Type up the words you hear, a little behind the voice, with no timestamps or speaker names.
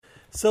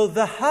So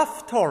the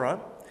Haftorah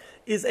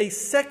is a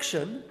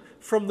section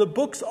from the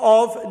books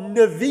of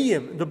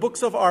Nevi'im, the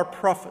books of our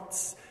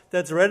prophets,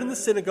 that's read in the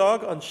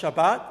synagogue on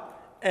Shabbat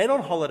and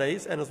on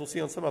holidays, and as we'll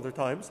see on some other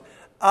times,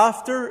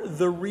 after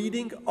the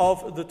reading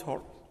of the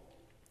Torah.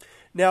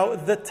 Now,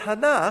 the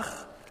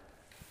Tanakh,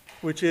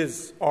 which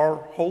is our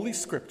holy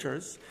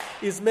scriptures,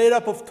 is made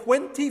up of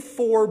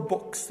 24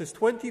 books. There's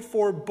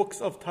 24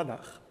 books of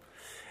Tanakh.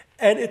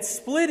 And it's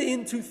split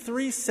into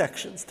 3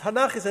 sections.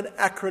 Tanakh is an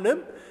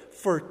acronym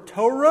for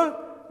Torah,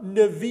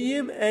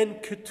 Nevi'im, and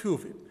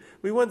Ketuvim.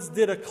 We once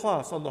did a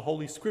class on the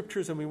Holy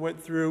Scriptures, and we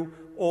went through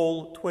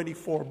all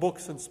 24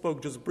 books and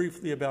spoke just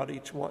briefly about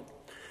each one.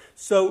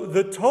 So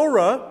the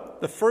Torah,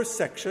 the first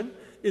section,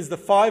 is the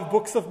 5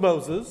 books of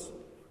Moses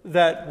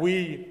that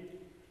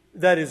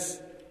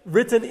is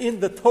written in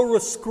the Torah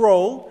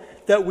scroll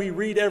that we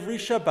read every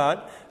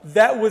Shabbat.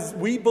 That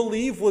we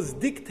believe, was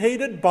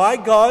dictated by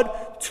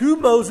God to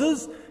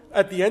Moses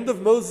at the end of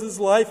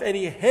Moses' life, and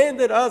he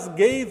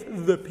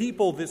gave the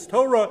people this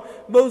Torah.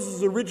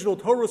 Moses' original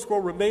Torah scroll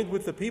remained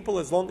with the people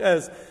as long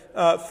as,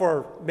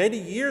 for many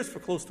years, for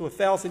close to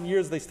 1,000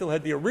 years, they still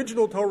had the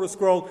original Torah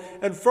scroll,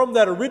 and from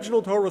that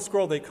original Torah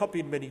scroll, they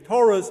copied many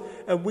Torahs,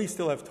 and we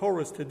still have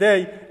Torahs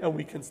today, and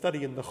we can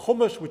study in the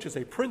Chumash, which is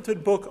a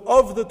printed book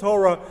of the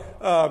Torah.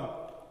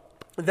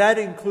 That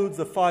includes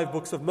the 5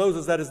 books of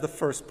Moses. That is the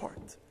first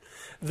part.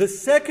 The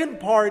second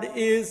part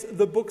is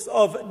the books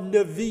of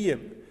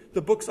Nevi'im,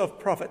 the books of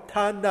prophet,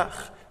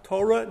 Tanakh,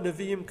 Torah,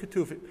 Nevi'im,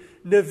 Ketuvim.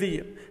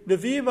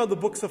 Nevi'im are the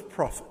books of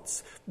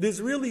prophets.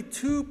 There's really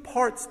 2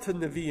 parts to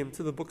Nevi'im,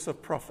 to the books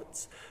of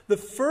prophets. The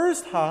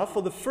first half,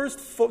 or the first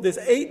 4, there's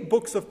 8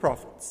 books of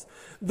prophets.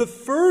 The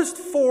first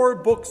 4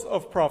 books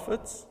of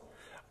prophets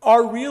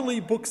are really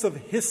books of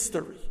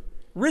history,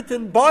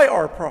 written by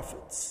our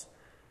prophets.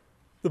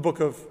 The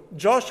book of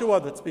Joshua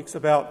that speaks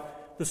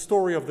about the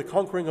story of the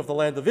conquering of the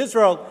land of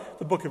Israel.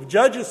 The book of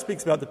Judges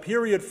speaks about the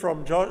period for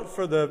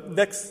the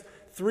next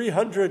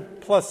 300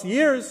 plus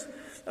years.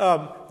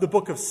 The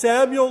book of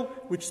Samuel,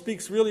 which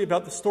speaks really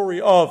about the story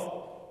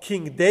of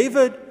King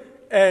David.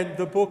 And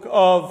the book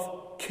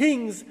of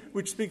Kings,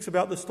 which speaks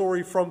about the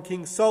story from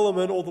King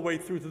Solomon all the way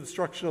through to the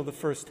destruction of the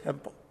first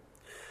temple.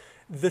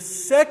 The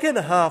second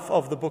half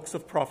of the books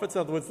of prophets,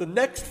 in other words, the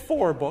next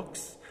 4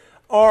 books,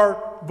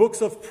 are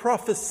books of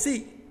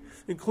prophecy,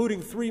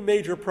 including 3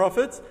 major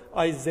prophets,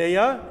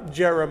 Isaiah,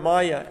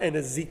 Jeremiah, and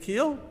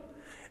Ezekiel,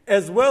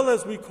 as well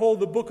as we call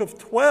the book of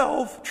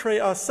 12, Trei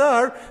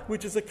Asar,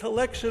 which is a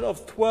collection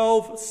of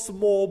 12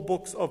 small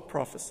books of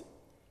prophecy.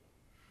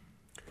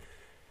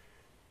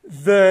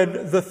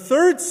 Then the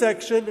third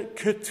section,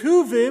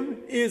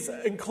 Ketuvim,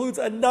 includes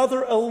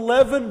another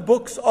 11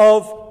 books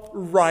of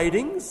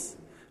writings.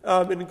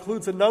 It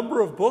includes a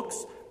number of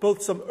books,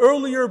 both some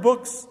earlier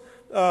books,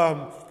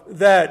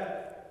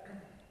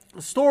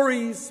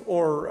 stories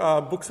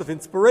or books of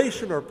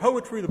inspiration or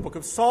poetry, the book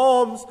of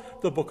Psalms,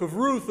 the book of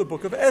Ruth, the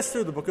book of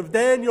Esther, the book of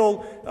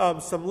Daniel,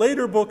 some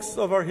later books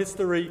of our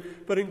history,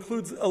 but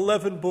includes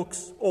 11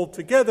 books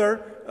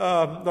altogether.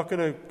 I'm not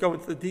going to go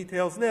into the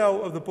details now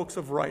of the books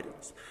of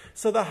writings.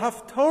 So the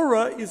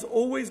Haftorah is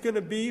always going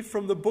to be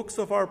from the books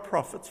of our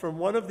prophets, from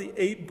one of the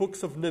 8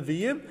 books of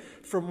Nevi'im,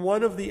 from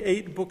one of the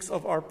 8 books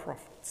of our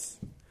prophets.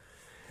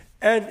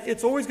 And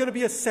it's always going to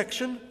be a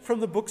section from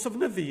the books of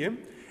Nevi'im,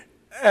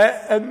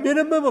 a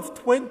minimum of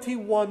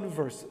 21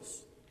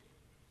 verses.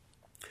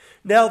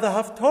 Now, the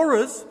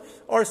Haftorahs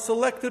are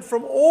selected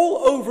from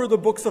all over the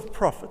books of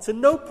prophets in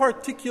no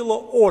particular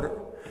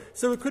order.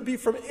 So it could be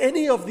from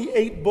any of the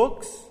 8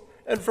 books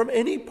and from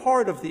any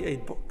part of the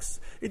 8 books.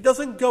 It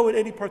doesn't go in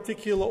any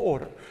particular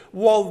order.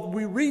 While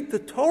we read the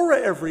Torah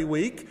every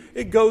week,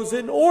 it goes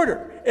in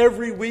order.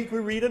 Every week we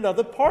read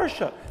another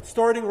parsha,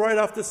 starting right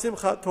after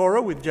Simchat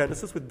Torah with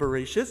Genesis, with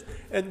Bereshis,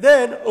 and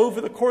then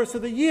over the course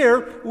of the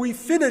year, we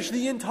finish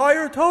the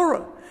entire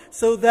Torah,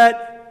 so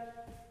that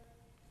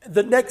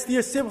the next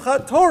year,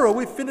 Simchat Torah,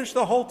 we finish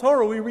the whole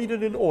Torah, we read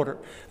it in order.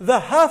 The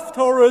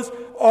Haftorahs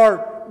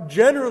are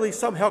generally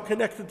somehow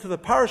connected to the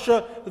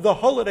parsha, the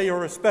holiday,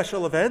 or a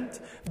special event,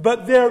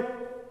 but they're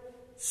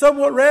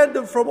somewhat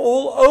random from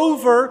all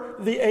over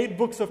the 8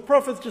 books of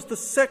prophets, just a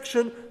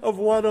section of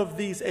one of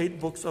these 8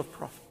 books of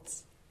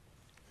prophets.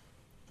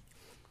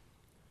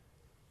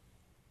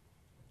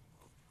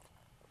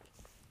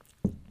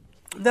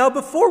 Now,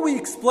 before we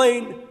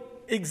explain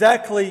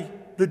exactly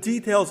the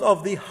details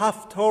of the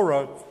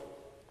Haftorah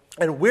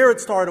and where it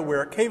started,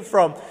 where it came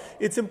from,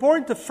 it's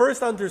important to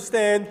first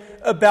understand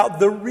about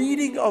the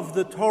reading of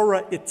the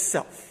Torah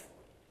itself.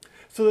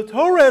 So the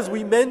Torah, as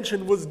we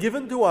mentioned, was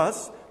given to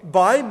us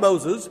by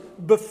Moses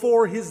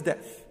before his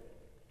death.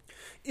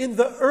 In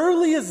the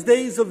earliest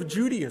days of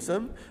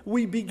Judaism,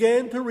 we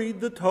began to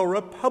read the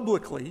Torah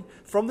publicly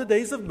from the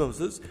days of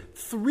Moses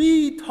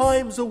 3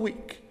 times a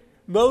week.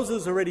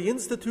 Moses already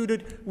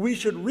instituted we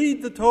should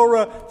read the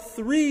Torah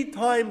 3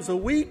 times a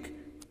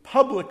week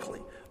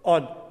publicly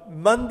on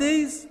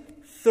Mondays,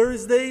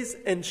 Thursdays,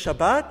 and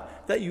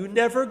Shabbat, that you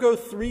never go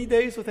 3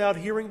 days without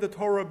hearing the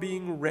Torah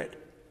being read.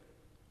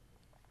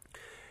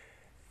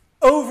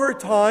 Over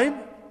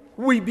time,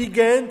 we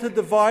began to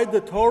divide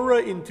the Torah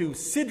into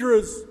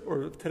sidras,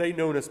 or today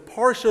known as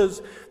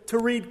parshas, to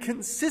read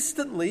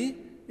consistently.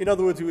 In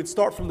other words, we would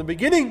start from the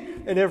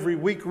beginning and every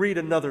week read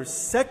another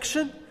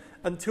section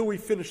until we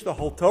finished the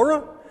whole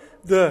Torah.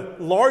 The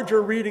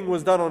larger reading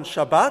was done on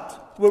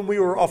Shabbat when we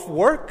were off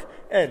work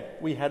and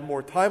we had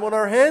more time on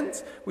our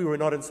hands. We were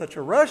not in such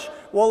a rush.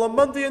 While on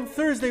Monday and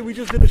Thursday we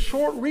just did a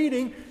short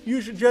reading,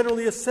 usually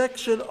generally a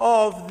section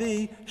of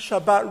the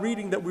Shabbat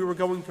reading that we were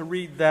going to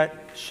read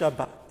that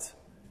Shabbat.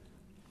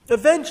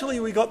 Eventually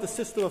we got the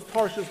system of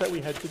parshas that we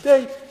had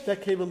today.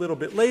 That came a little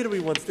bit later. We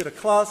once did a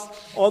class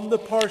on the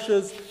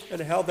parshas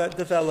and how that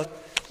developed.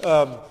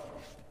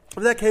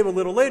 That came a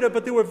little later,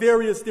 but there were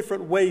various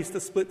different ways to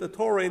split the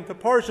Torah into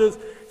parshas.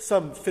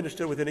 Some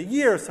finished it within a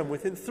year, some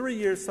within 3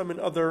 years, some in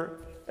other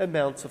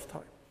amounts of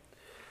time.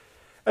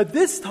 At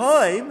this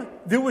time,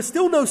 there were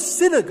still no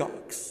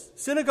synagogues.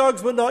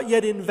 Synagogues were not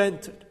yet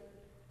invented.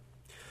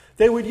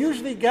 They would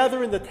usually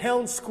gather in the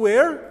town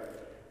square,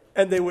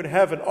 and they would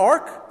have an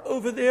ark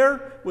over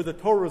there where the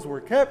Torahs were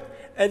kept,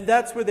 and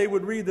that's where they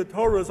would read the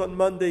Torahs on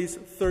Mondays,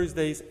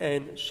 Thursdays,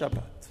 and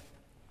Shabbat.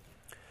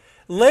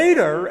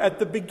 Later, at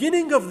the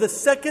beginning of the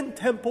Second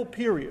Temple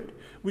period,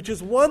 which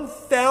is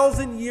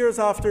 1,000 years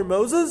after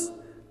Moses,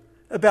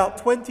 about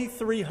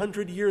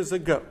 2,300 years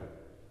ago,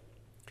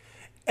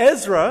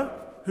 Ezra,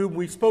 whom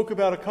we spoke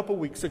about a couple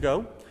weeks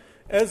ago,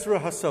 Ezra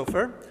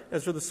HaSofer,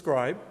 Ezra the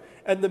scribe,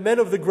 and the men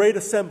of the great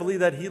assembly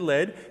that he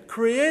led,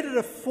 created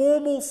a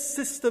formal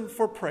system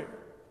for prayer.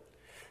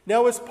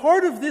 Now, as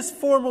part of this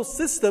formal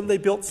system, they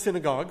built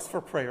synagogues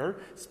for prayer,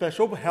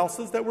 special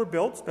houses that were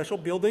built, special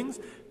buildings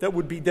that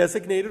would be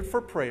designated for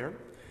prayer.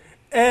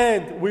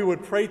 And we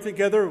would pray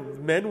together.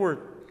 Men were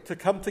to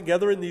come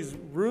together in these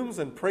rooms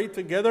and pray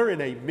together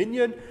in a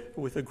minyan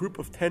with a group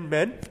of 10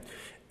 men.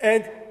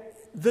 And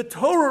the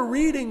Torah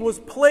reading was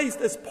placed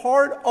as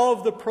part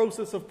of the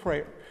process of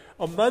prayer.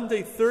 On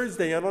Monday,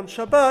 Thursday, and on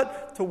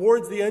Shabbat,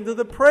 towards the end of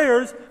the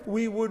prayers,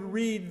 we would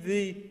read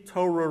the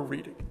Torah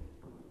reading.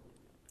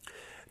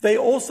 They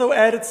also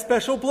added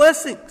special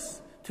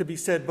blessings to be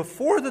said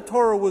before the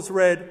Torah was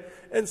read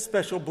and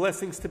special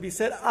blessings to be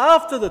said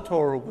after the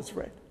Torah was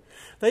read.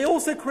 They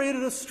also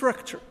created a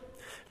structure.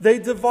 They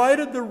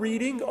divided the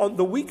reading, on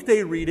the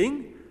weekday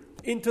reading,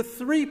 into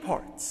 3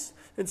 parts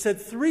and said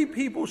 3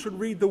 people should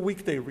read the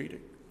weekday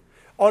reading.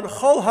 On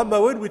Chol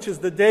HaMoed, which is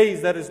the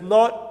days that is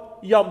not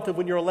Yom Tov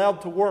when you're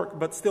allowed to work,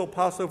 but still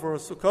Passover or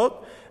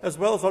Sukkot, as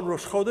well as on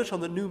Rosh Chodesh, on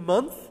the new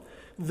month,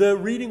 the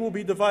reading will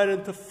be divided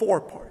into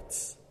 4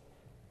 parts.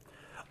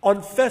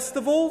 On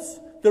festivals,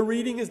 the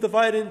reading is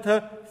divided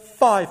into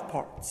 5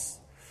 parts.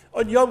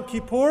 On Yom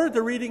Kippur,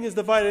 the reading is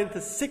divided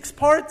into 6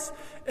 parts.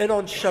 And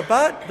on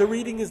Shabbat, the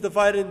reading is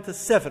divided into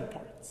 7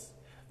 parts.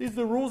 These are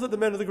the rules that the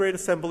men of the Great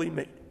Assembly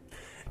made.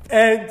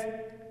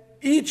 And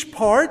each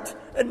part,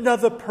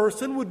 another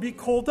person would be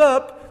called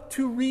up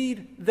to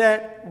read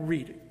that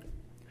reading.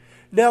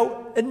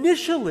 Now,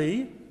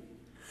 initially,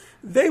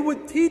 they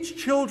would teach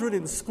children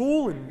in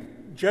school,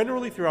 and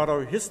generally throughout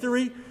our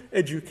history,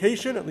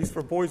 education, at least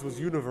for boys, was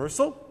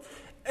universal.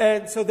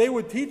 And so they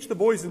would teach the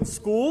boys in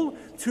school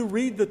to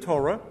read the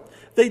Torah.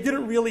 They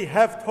didn't really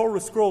have Torah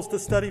scrolls to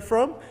study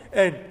from,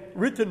 and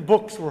written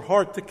books were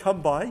hard to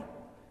come by.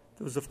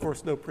 There was, of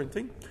course, no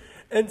printing.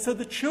 And so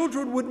the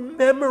children would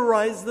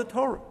memorize the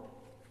Torah.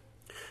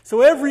 So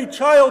every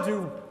child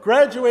who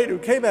graduated, who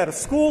came out of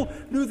school,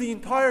 knew the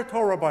entire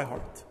Torah by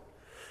heart.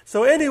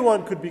 So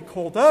anyone could be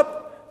called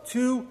up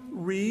to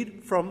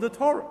read from the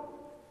Torah.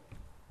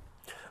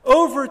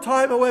 Over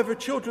time, however,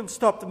 children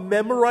stopped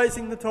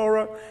memorizing the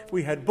Torah.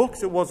 We had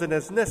books, it wasn't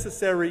as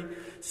necessary.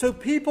 So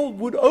people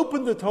would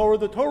open the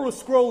Torah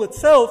scroll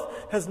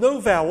itself has no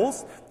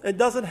vowels and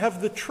doesn't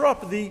have the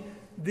trup,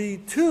 the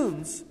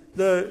tunes,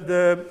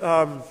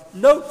 the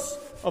notes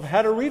of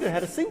how to read it,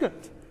 how to sing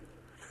it.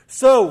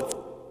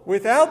 So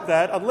without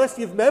that, unless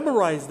you've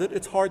memorized it,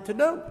 it's hard to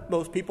know.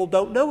 Most people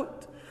don't know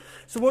it.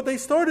 So what they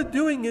started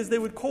doing is they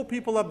would call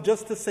people up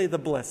just to say the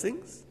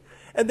blessings.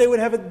 And they would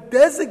have a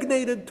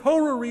designated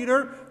Torah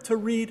reader to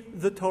read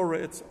the Torah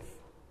itself.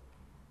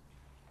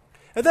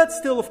 And that's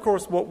still, of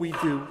course, what we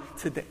do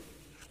today.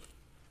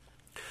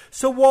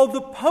 So while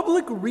the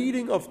public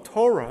reading of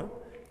Torah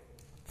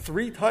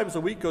 3 times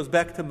a week goes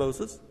back to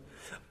Moses,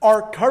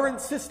 our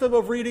current system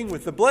of reading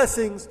with the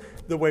blessings,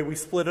 the way we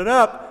split it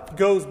up,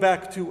 goes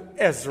back to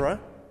Ezra,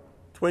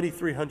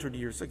 2,300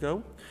 years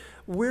ago.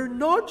 We're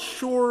not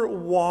sure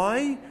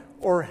why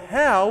or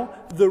how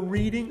the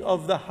reading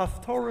of the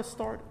Haftorah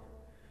started.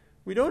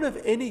 We don't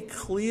have any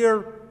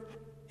clear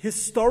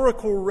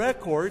historical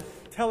record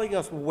telling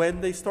us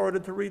when they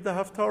started to read the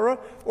Haftarah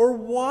or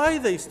why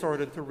they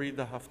started to read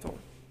the Haftarah.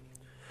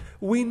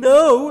 We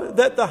know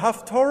that the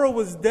Haftarah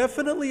was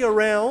definitely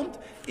around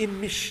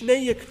in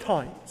Mishnaic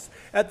times.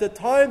 At the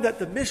time that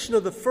the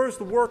Mishnah, the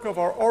first work of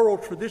our oral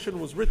tradition,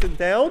 was written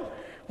down,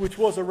 which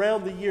was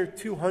around the year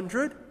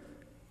 200,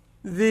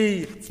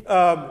 the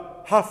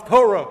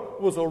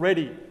Haftarah was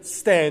already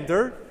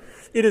standard.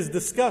 It is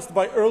discussed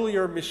by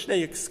earlier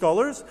Mishnaic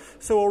scholars.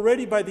 So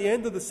already by the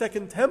end of the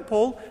Second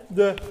Temple,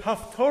 the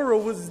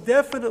Haftorah was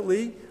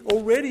definitely,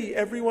 already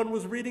everyone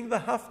was reading the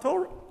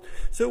Haftorah.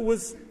 So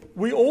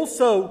we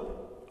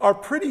also are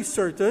pretty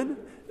certain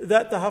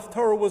that the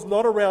Haftorah was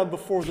not around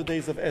before the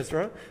days of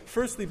Ezra.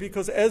 Firstly,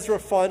 because Ezra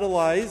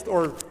finalized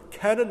or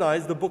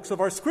canonized the books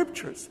of our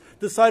scriptures,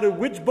 decided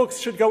which books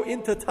should go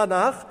into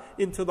Tanakh,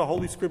 into the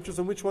Holy Scriptures,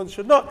 and which ones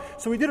should not.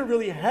 So we didn't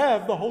really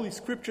have the Holy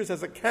Scriptures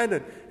as a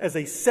canon, as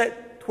a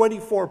set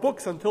 24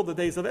 books until the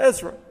days of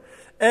Ezra.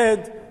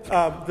 And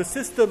the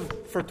system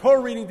for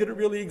Torah reading didn't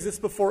really exist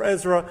before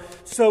Ezra.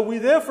 So we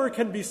therefore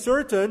can be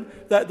certain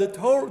that the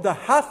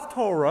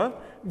Haftorah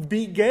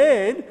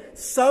began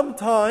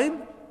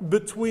sometime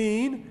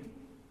between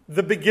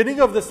the beginning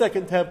of the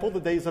Second Temple, the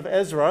days of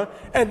Ezra,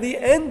 and the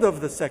end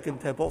of the Second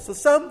Temple. So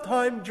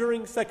sometime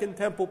during Second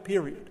Temple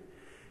period.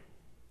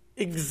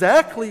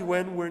 Exactly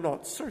when, we're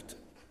not certain.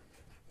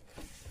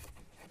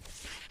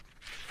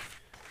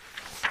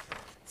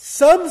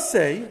 Some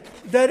say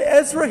that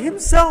Ezra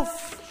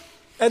himself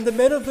and the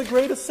men of the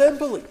Great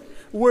Assembly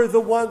were the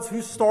ones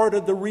who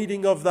started the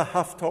reading of the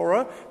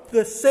Haftorah.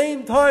 The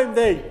same time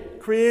they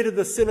created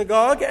the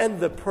synagogue and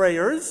the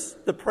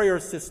prayer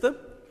system.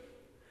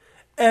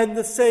 And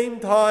the same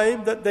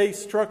time that they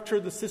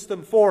structured the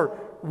system for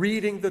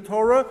reading the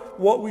Torah,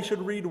 what we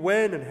should read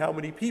when and how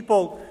many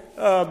people.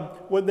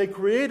 When they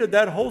created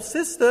that whole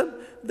system,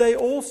 they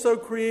also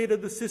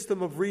created the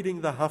system of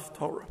reading the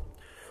Haftorah.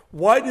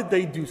 Why did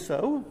they do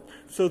so?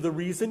 So the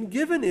reason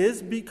given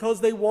is because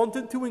they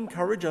wanted to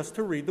encourage us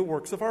to read the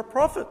works of our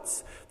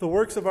prophets. The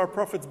works of our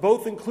prophets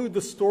both include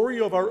the story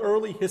of our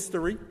early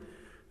history,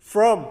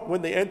 from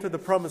when they entered the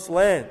Promised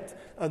Land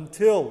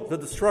until the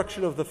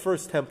destruction of the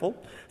First Temple.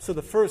 So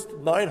the first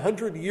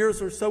 900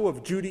 years or so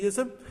of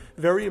Judaism,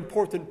 very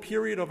important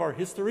period of our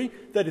history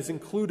that is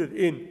included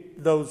in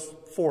those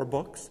 4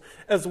 books,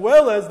 as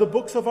well as the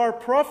books of our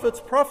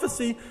prophets,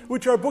 prophecy,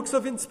 which are books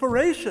of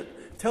inspiration,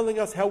 telling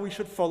us how we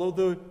should follow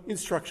the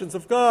instructions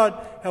of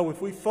God, how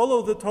if we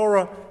follow the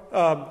Torah,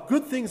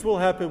 good things will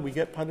happen, we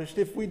get punished.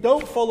 If we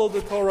don't follow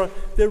the Torah,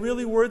 they're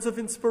really words of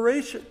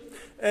inspiration.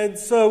 And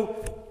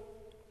so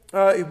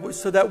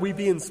that we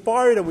be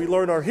inspired and we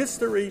learn our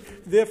history.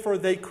 Therefore,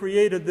 they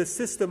created the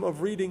system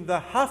of reading the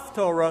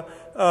Haftorah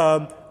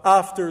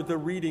after the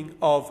reading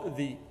of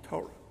the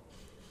Torah.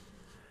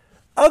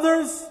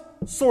 Other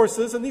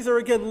sources, and these are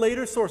again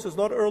later sources,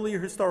 not earlier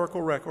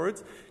historical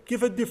records,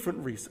 give a different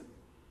reason.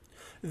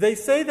 They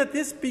say that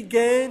this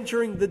began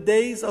during the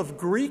days of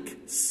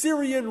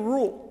Greek-Syrian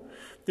rule.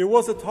 There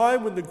was a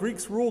time when the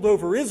Greeks ruled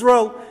over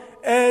Israel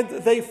and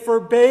they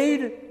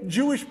forbade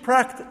Jewish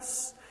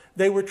practice.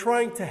 They were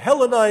trying to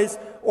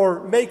Hellenize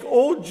or make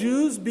all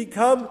Jews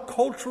become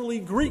culturally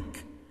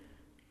Greek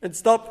and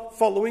stop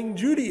following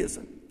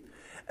Judaism.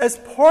 As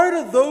part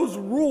of those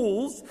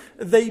rules,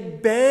 they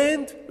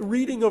banned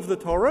reading of the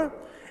Torah,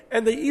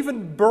 and they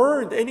even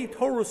burned any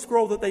Torah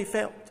scroll that they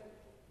found.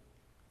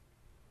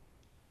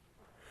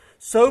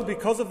 So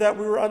because of that,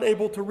 we were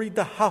unable to read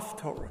the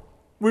Haftorah.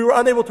 We were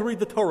unable to read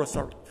the Torah,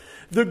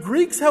 The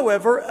Greeks,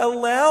 however,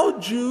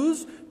 allowed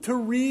Jews to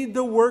read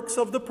the works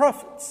of the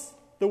prophets,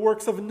 the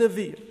works of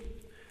Nevi'im.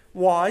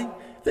 Why?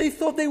 They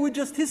thought they were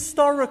just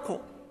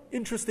historical,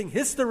 interesting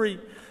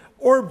history,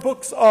 or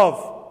books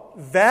of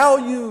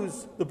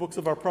values. The books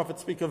of our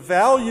prophets speak of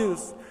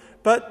values,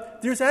 but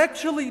there's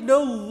actually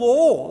no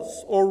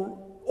laws, or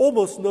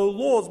almost no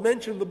laws,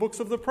 mentioned in the books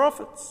of the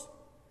prophets.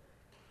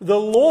 The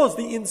laws,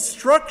 the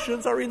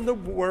instructions are in the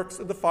works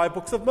of the 5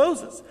 books of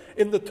Moses,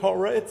 in the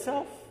Torah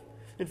itself.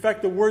 In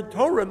fact, the word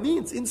Torah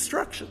means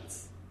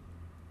instructions.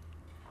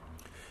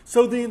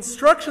 So the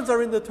instructions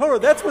are in the Torah.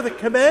 That's where the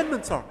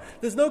commandments are.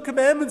 There's no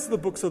commandments in the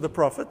books of the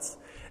prophets.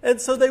 And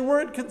so they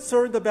weren't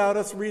concerned about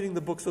us reading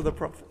the books of the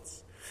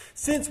prophets.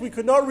 Since we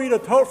could not read a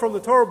Torah from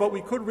the Torah, but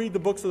we could read the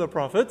books of the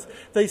prophets,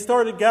 they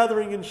started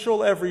gathering in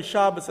Shul every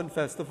Shabbos and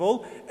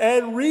festival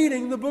and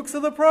reading the books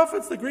of the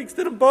prophets. The Greeks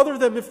didn't bother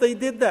them if they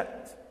did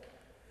that.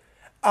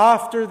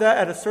 After that,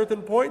 at a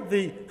certain point,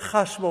 the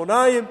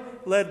Hashmonaim,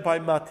 led by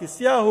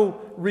Matisyahu,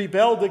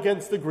 rebelled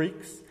against the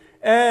Greeks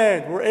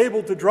and were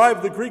able to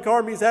drive the Greek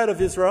armies out of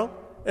Israel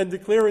and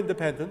declare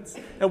independence.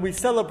 And we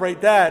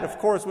celebrate that, of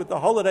course, with the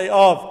holiday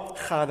of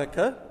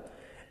Hanukkah.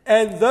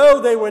 And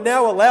though they were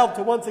now allowed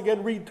to once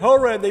again read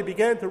Torah, and they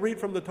began to read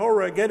from the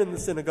Torah again in the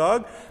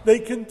synagogue, they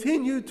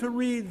continued to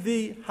read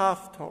the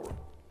Haftorah.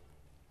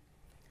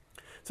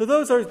 So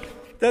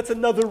that's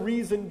another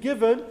reason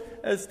given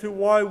as to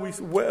why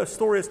a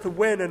story as to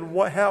when and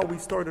how we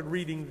started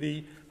reading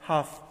the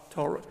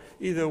Haftorah.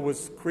 Either it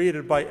was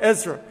created by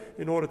Ezra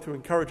in order to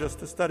encourage us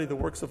to study the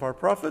works of our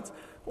prophets,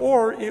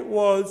 or it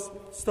was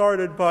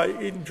started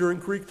during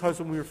Greek times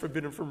when we were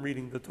forbidden from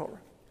reading the Torah.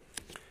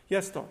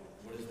 Yes, Don?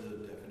 What is the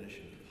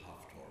definition of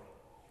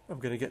Haftorah? I'm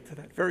going to get to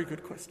that. Very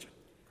good question.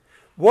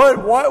 What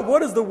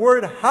does the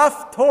word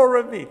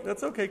Haftorah mean?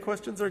 That's okay.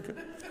 Questions are good.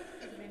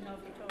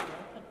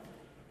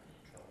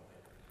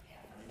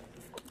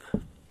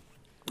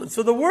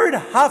 So the word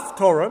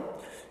Haftorah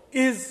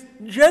is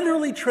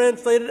generally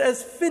translated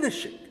as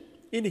finishing.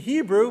 In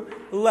Hebrew,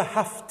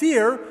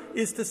 lahaftir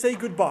is to say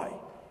goodbye,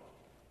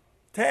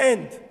 to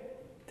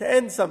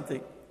end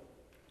something.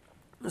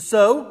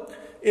 So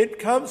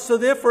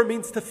therefore it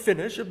means to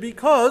finish,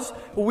 because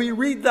we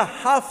read the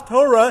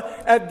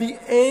Haftorah at the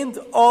end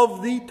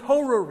of the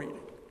Torah reading.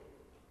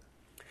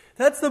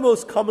 That's the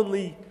most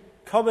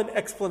common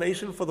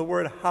explanation for the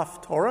word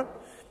Haftorah.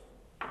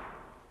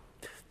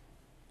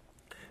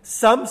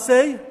 Some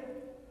say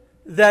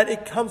that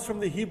it comes from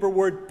the Hebrew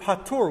word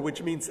patur,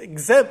 which means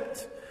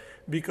exempt,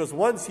 because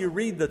once you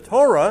read the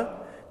Torah,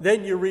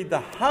 then you read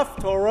the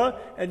Haftorah,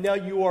 and now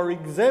you are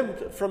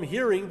exempt from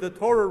hearing the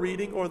Torah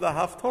reading or the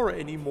Haftorah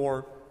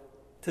anymore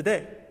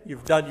today.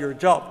 You've done your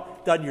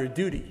job, done your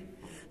duty.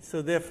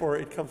 So therefore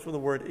it comes from the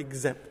word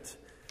exempt.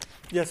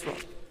 Yes, Rob?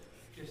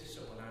 Just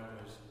so when I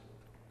was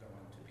going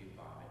to be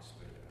bar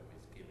mitzvah, I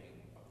was giving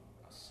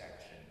a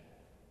section,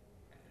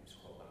 and it was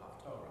called the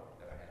Haftorah,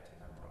 that I had to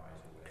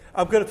memorize.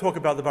 I'm going to talk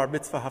about the bar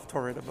mitzvah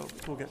Haftorah in a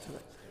moment. We'll get to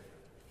that.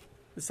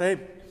 The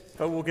same,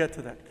 but we'll get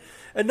to that.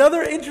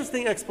 Another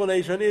interesting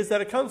explanation is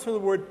that it comes from the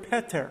word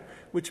peter,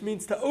 which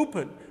means to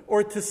open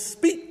or to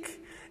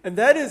speak. And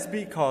that is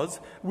because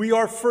we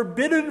are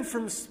forbidden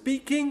from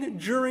speaking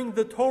during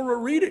the Torah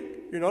reading.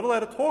 You're not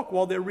allowed to talk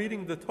while they're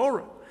reading the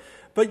Torah.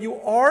 But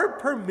you are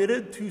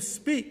permitted to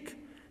speak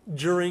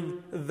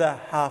during the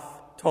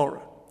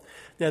Haftorah.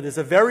 Now there's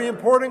a very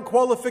important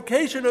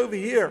qualification over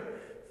here.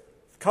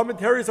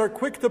 Commentaries are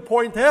quick to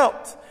point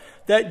out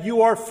that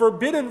you are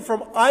forbidden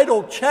from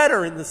idle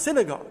chatter in the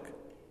synagogue.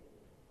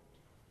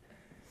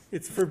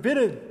 It's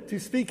forbidden to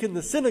speak in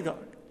the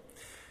synagogue.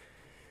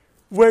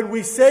 When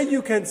we say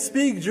you can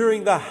speak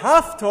during the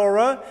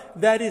Haftorah,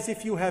 that is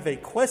if you have a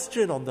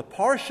question on the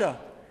Parsha,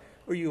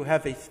 or you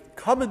have a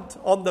comment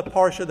on the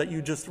Parsha that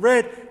you just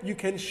read, you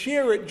can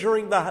share it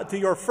to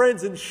your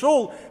friends in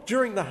Shul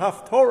during the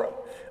Haftorah.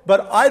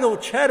 But idle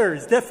chatter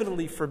is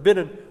definitely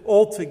forbidden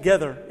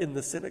altogether in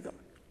the synagogue.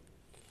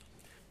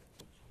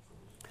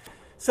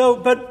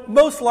 But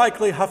most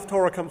likely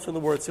Haftorah comes from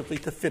the word simply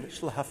to finish,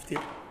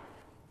 lahaftir.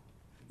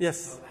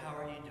 Yes? So how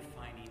are you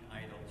defining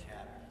idle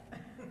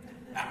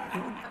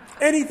chatter?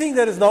 Anything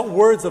that is not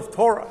words of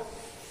Torah.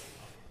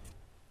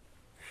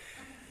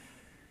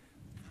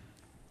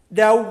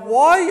 Now,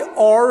 why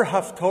are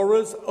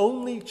Haftorahs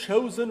only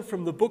chosen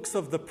from the books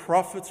of the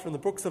prophets, from the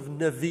books of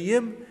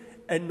Nevi'im,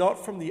 and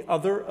not from the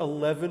other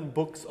 11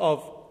 books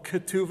of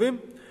Ketuvim?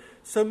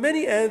 So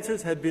many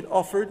answers have been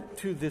offered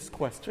to this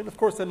question. Of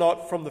course, they're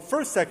not from the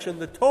first section,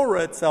 the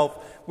Torah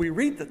itself. We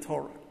read the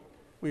Torah.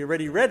 We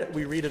already read it.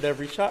 We read it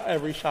every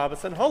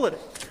Shabbos and holiday.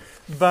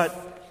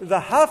 But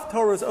the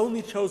Haftorah is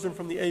only chosen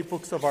from the 8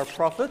 books of our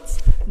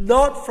prophets,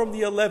 not from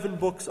the 11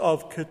 books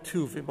of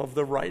Ketuvim, of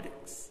the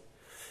writings.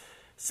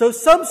 So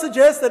some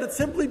suggest that it's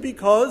simply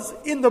because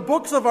in the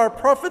books of our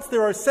prophets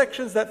there are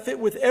sections that fit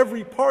with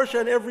every parsha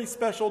and every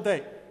special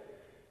day.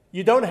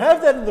 You don't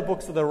have that in the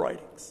books of the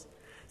writings.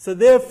 So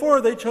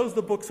therefore they chose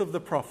the books of the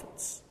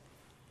prophets.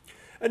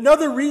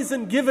 Another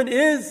reason given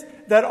is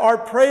that our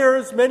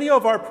prayers, many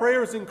of our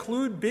prayers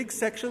include big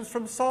sections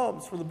from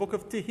Psalms, from the book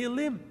of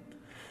Tehillim.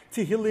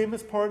 Tehillim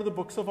is part of the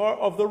books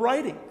of the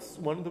writings,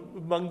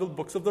 among the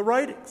books of the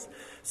writings.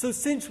 So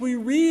since we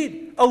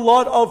read a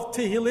lot of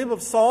Tehillim,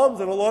 of Psalms,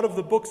 and a lot of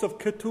the books of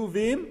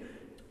Ketuvim,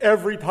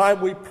 every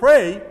time we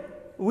pray,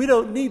 we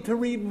don't need to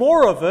read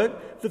more of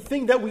it. The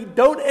thing that we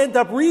don't end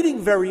up reading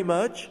very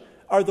much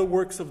are the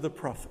works of the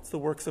prophets, the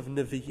works of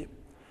Nevi'im.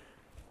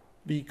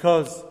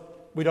 Because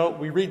we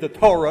read the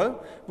Torah,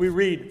 we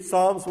read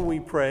Psalms when we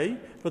pray,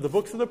 but the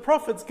books of the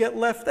prophets get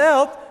left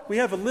out. We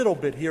have a little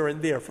bit here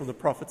and there from the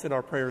prophets in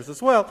our prayers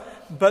as well,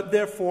 but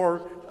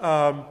therefore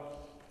our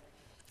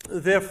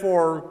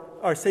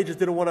sages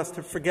didn't want us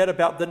to forget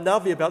about the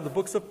Navi, about the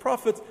books of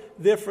prophets.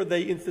 Therefore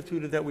they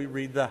instituted that we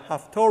read the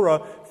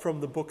Haftorah from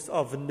the books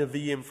of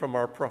Nevi'im, from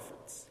our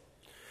prophets.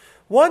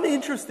 One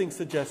interesting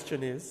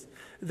suggestion is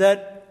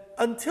that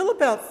until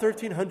about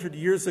 1300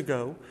 years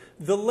ago,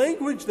 the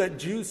language that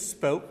Jews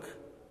spoke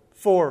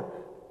for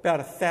about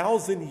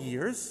 1,000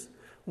 years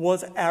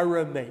was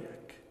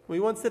Aramaic. We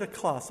once did a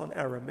class on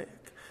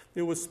Aramaic.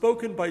 It was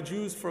spoken by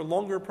Jews for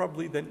longer,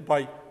 probably than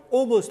by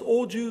almost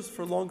all Jews,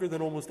 for longer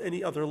than almost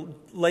any other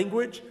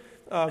language.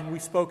 We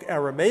spoke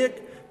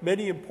Aramaic.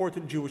 Many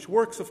important Jewish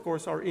works, of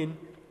course, are in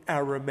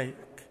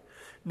Aramaic.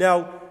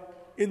 Now,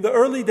 in the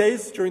early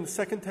days, during the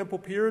Second Temple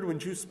period, when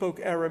Jews spoke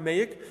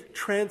Aramaic,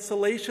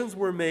 translations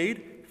were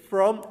made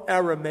from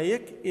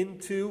Aramaic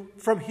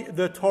from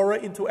the Torah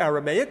into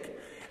Aramaic.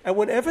 And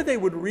whenever they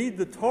would read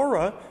the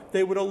Torah,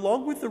 they would,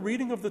 along with the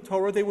reading of the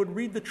Torah, they would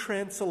read the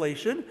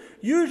translation,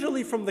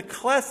 usually from the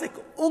classic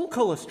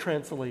Onkelos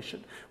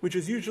translation, which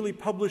is usually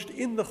published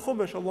in the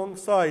Chumash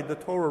alongside the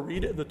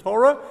Torah. The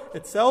Torah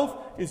itself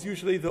is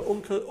usually the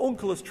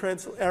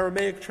Onkelos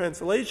Aramaic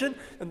translation,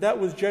 and that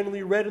was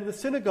generally read in the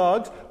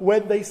synagogues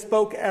when they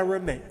spoke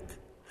Aramaic.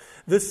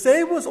 The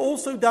same was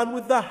also done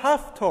with the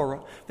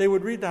Haftorah. They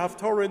would read the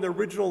Haftorah in the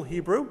original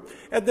Hebrew,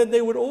 and then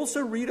they would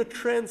also read a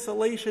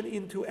translation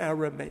into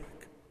Aramaic.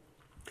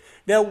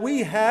 Now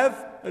we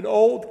have an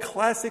old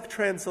classic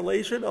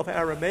translation of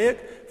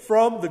Aramaic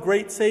from the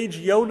great sage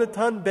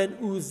Yonatan ben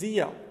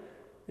Uziel,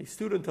 a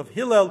student of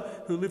Hillel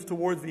who lived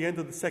towards the end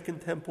of the Second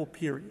Temple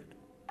period.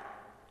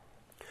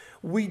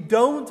 We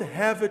don't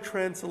have a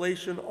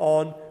translation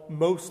on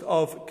most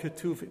of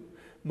Ketuvim,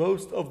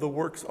 most of the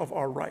works of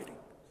our writing.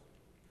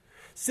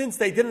 Since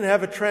they didn't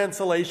have a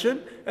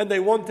translation and they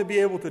want to be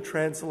able to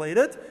translate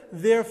it,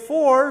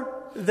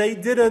 therefore they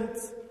didn't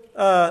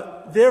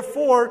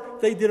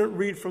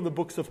read from the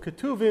books of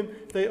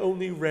Ketuvim, they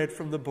only read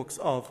from the books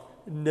of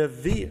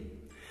Nevi'im.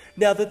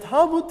 Now the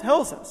Talmud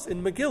tells us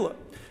in Megillah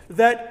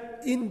that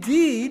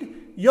indeed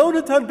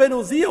Yonatan ben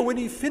Uziel, when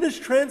he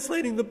finished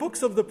translating the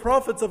books of the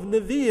prophets of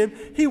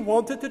Nevi'im, he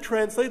wanted to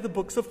translate the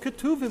books of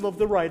Ketuvim, of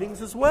the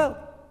writings as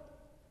well.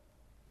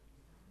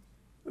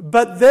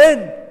 But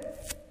then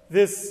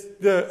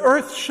the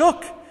earth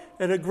shook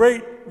and a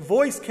great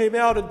voice came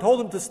out and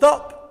told him to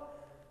stop.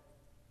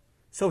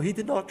 So he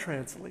did not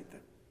translate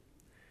them.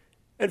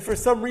 And for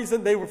some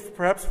reason,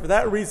 perhaps for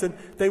that reason,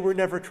 they were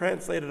never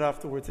translated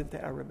afterwards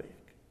into Aramaic.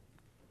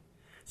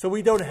 So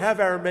we don't have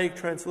Aramaic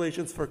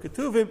translations for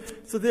Ketuvim,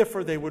 so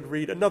therefore they would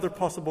read, another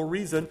possible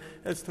reason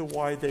as to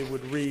why they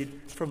would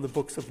read from the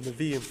books of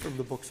Nevi'im, from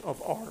the books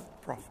of our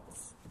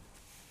prophets.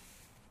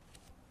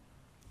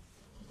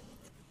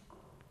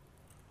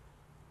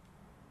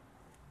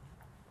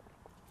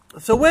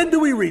 So when do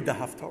we read the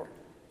Haftorah?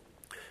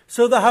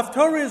 So the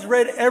Haftorah is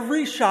read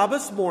every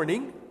Shabbos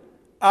morning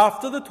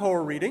after the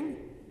Torah reading.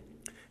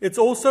 It's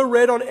also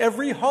read on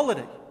every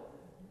holiday,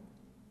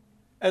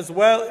 as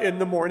well in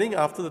the morning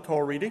after the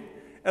Torah reading,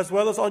 as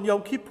well as on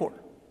Yom Kippur.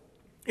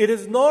 It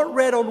is not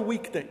read on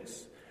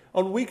weekdays.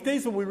 On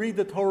weekdays when we read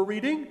the Torah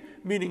reading,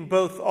 meaning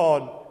both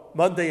on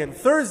Monday and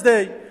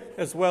Thursday,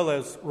 as well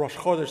as Rosh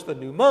Chodesh, the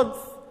new month,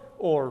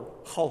 or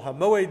Chol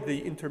HaMoed,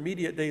 the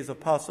intermediate days of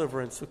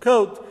Passover and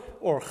Sukkot,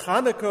 or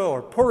Chanukah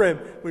or Purim,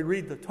 we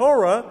read the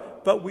Torah,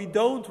 but we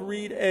don't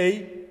read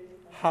a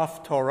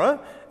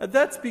Haftorah. And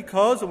that's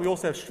because, and we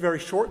also have very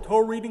short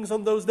Torah readings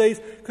on those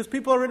days, because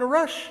people are in a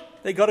rush.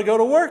 They got to go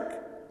to work.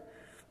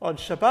 On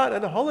Shabbat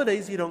and the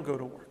holidays, you don't go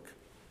to work.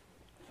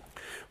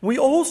 We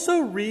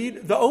also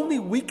read, the only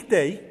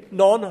weekday,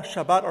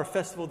 non-Shabbat or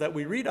festival that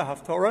we read a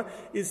Haftorah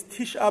is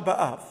Tisha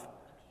B'Av,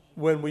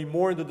 when we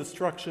mourn the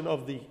destruction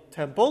of the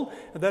temple,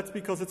 and that's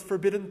because it's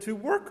forbidden to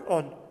work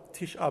on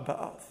Tisha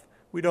B'Av.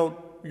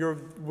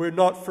 We're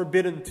not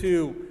forbidden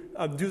to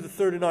do the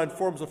 39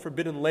 forms of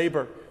forbidden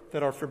labor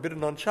that are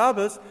forbidden on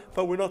Shabbos,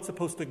 but we're not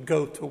supposed to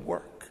go to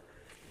work.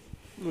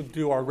 We'll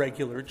do our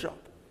regular job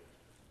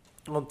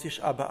on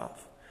Tisha B'Av.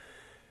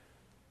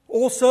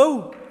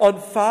 Also,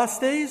 on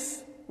fast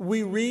days,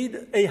 we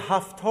read a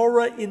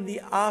Haftorah in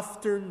the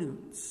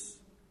afternoons.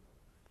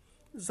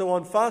 So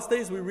on fast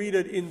days, we read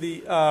it in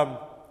the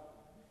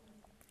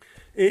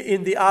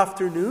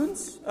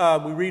afternoons.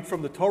 We read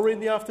from the Torah in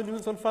the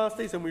afternoons on fast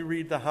days, and we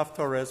read the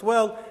Haftorah as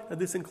well.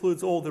 And this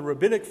includes all the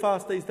rabbinic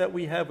fast days that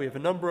we have. We have a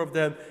number of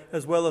them,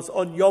 as well as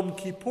on Yom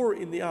Kippur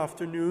in the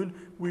afternoon,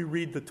 we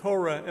read the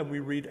Torah and we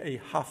read a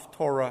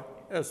Haftorah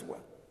as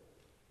well.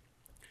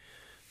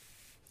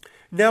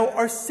 Now,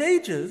 our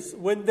sages,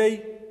 when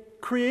they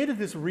created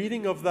this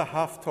reading of the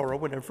Haftorah,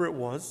 whenever it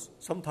was,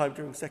 sometime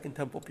during Second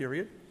Temple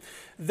period,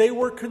 they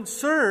were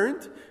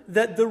concerned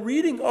that the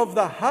reading of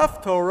the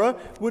Haftorah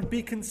would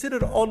be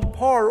considered on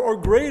par or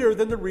greater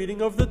than the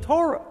reading of the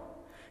Torah.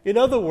 In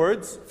other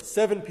words,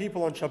 7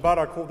 people on Shabbat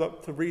are called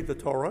up to read the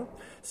Torah.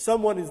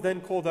 Someone is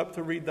then called up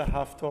to read the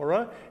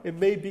Haftorah. It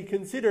may be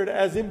considered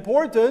as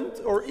important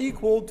or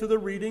equal to the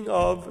reading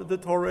of the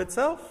Torah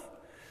itself.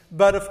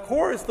 But of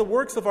course, the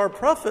works of our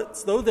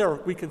prophets, though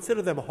we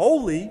consider them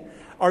holy,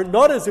 are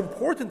not as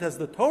important as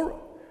the Torah.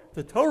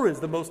 The Torah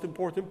is the most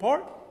important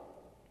part.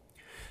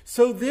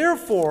 So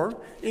therefore,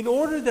 in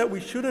order that we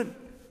shouldn't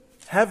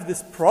have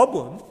this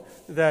problem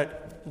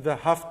that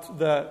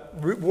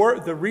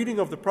the reading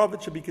of the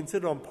prophet should be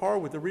considered on par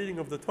with the reading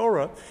of the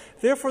Torah,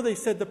 therefore they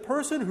said the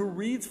person who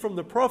reads from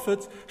the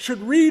prophets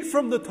should read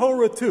from the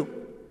Torah too.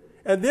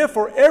 And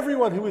therefore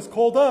everyone who is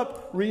called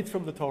up reads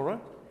from the Torah.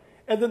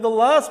 And then the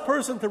last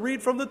person to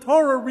read from the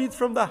Torah reads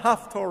from the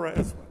Haftorah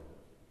as well.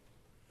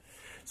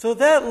 So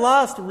that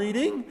last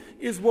reading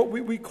is what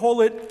we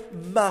call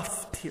it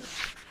maftir.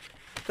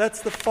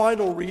 That's the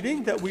final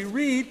reading that we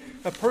read.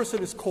 A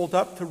person is called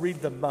up to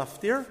read the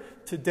maftir.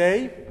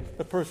 Today,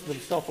 the person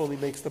himself only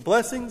makes the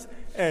blessings,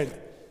 and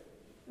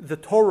the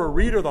Torah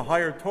reader, the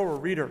hired Torah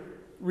reader,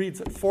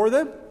 reads it for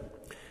them.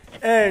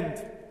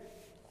 And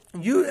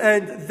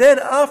then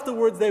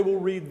afterwards they will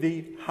read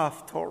the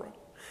Haftorah.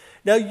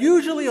 Now,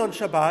 usually on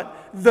Shabbat,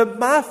 the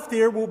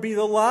maftir will be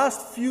the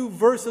last few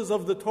verses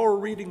of the Torah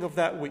reading of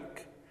that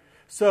week.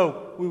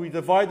 So, we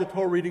divide the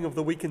Torah reading of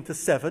the week into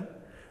 7.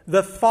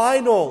 The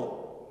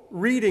final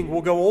reading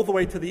will go all the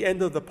way to the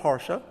end of the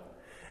Parsha.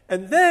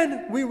 And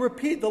then we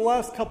repeat the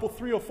last couple,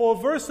 3 or 4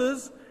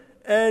 verses,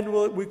 and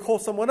we call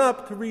someone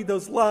up to read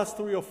those last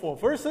 3 or 4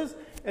 verses,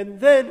 and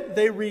then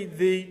they read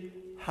the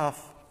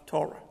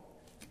Haftorah.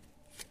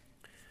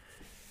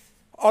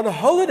 On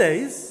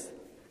holidays,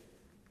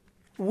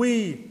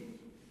 we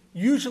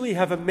usually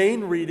have a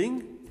main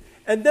reading,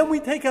 and then we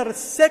take out a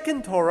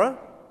second Torah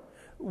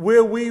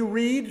where we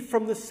read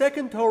from the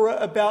second Torah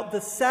about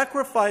the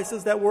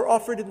sacrifices that were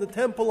offered in the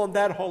temple on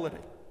that holiday.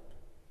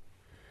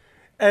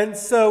 And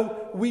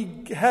so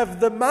we have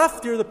the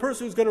maftir, the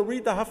person who's going to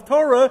read the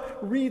Haftorah,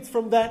 reads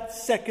from that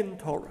second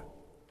Torah.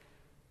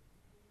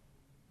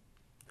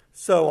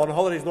 So on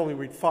holidays, normally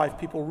we read 5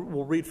 people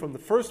will read from the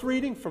first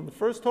reading, from the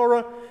first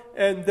Torah,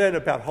 and then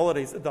about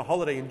holidays, the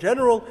holiday in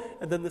general,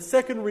 and then the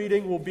second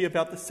reading will be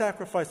about the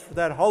sacrifice for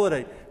that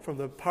holiday, from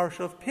the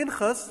Parsha of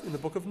Pinchas in the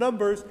book of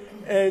Numbers,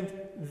 and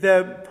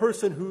the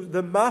person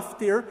the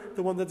maftir,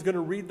 the one that's going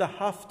to read the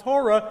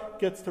Haftorah,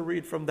 gets to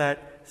read from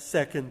that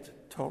second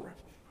Torah.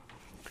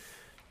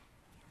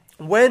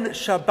 When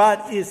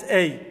Shabbat is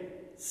a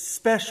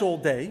special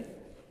day,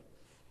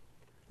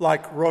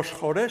 like Rosh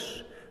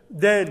Chodesh,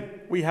 then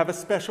we have a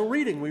special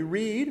reading. We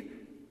read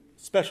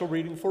special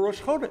reading for Rosh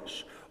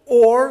Chodesh.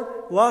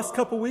 Or, last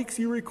couple weeks,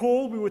 you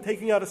recall, we were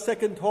taking out a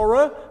second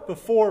Torah.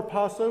 Before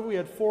Passover, we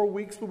had 4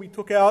 weeks where we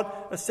took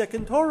out a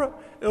second Torah.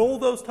 And all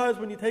those times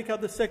when you take out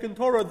the second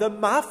Torah, the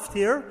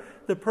maftir,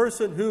 the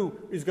person who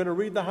is going to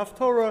read the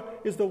Haftorah,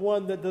 is the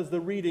one that does the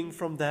reading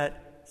from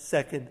that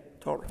second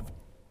Torah.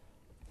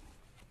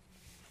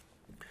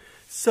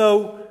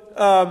 So,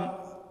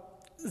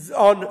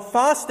 on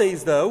fast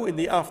days, though, in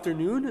the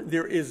afternoon,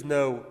 there is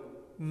no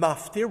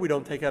maftir. We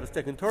don't take out a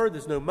second Torah.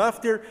 There's no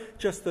maftir.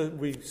 Just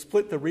we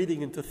split the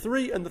reading into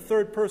 3, and the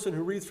third person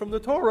who reads from the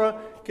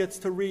Torah gets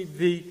to read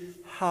the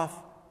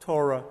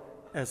Haftorah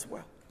as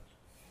well.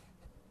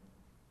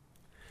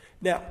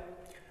 Now,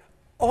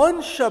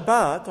 on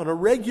Shabbat, on a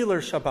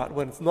regular Shabbat,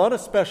 when it's not a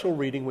special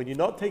reading, when you're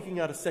not taking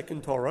out a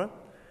second Torah,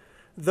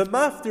 the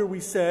maftir, we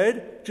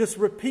said, just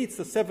repeats,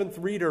 the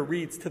 7th reader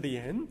reads to the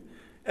end,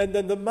 and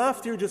then the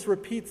maftir just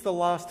repeats the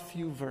last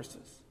few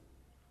verses.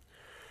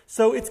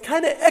 So it's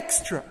kind of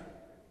extra.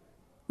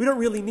 We don't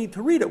really need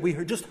to read it. We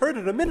just heard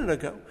it a minute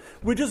ago.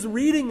 We're just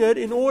reading it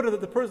in order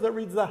that the person that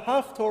reads the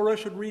Haftorah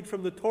should read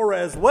from the Torah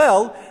as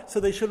well, so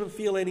they shouldn't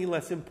feel any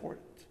less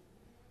important.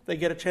 They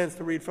get a chance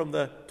to read from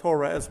the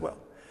Torah as well.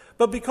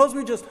 But because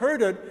we just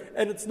heard it,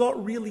 and it's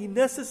not really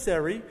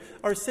necessary,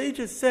 our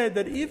sages said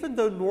that even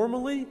though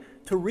normally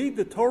to read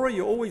the Torah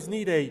you always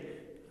need a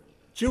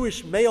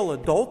Jewish male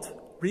adult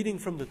reading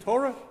from the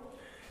Torah,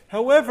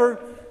 however,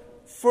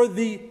 for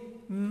the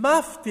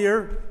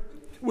maftir,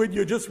 when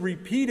you're just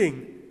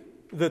repeating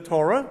the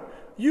Torah,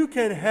 you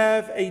can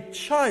have a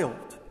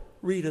child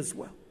read as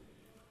well.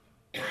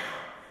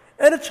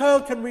 And a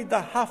child can read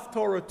the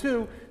Haftorah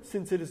too,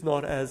 since it is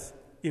not as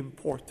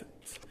important.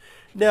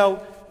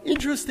 Now,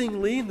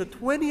 interestingly, in the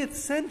 20th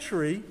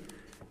century,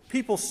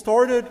 people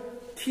started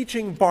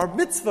teaching bar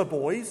mitzvah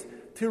boys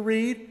to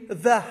read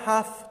the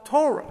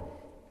Haftorah,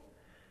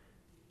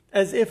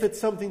 as if it's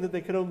something that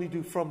they could only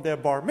do from their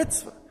bar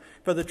mitzvah.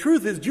 But the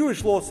truth is,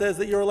 Jewish law says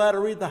that you're allowed to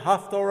read the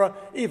Haftorah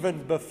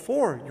even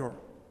before your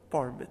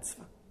bar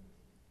mitzvah.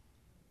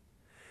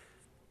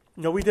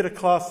 Now, we did a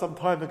class some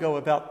time ago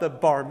about the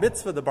bar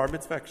mitzvah. The bar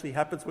mitzvah actually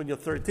happens when you're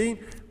 13,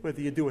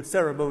 whether you do a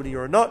ceremony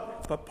or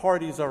not, but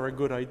parties are a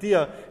good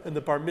idea. And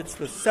the bar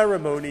mitzvah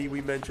ceremony,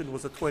 we mentioned,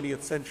 was a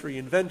 20th century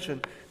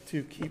invention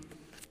to keep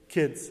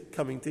kids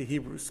coming to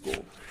Hebrew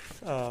school,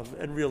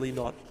 and really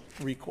not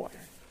required.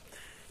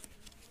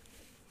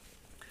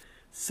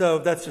 So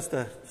that's just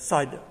a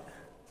side note.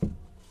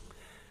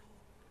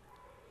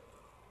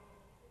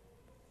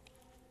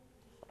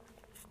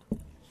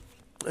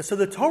 So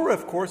the Torah,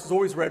 of course, is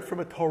always read from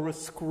a Torah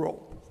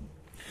scroll.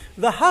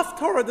 The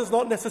Haftorah does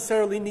not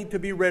necessarily need to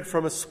be read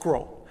from a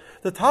scroll.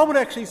 The Talmud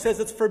actually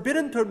says it's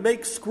forbidden to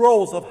make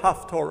scrolls of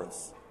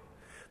Haftorahs.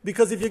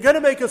 Because if you're going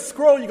to make a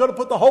scroll, you've got to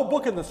put the whole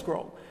book in the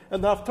scroll.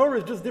 And the Haftorah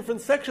is just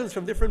different sections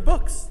from different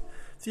books.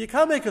 So you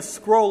can't make a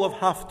scroll of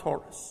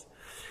Haftorahs.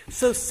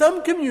 So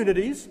some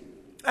communities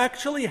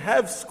actually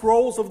have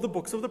scrolls of the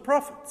books of the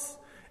prophets.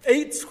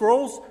 8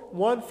 scrolls,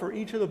 1 for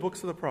each of the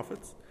books of the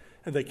prophets.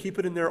 And they keep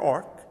it in their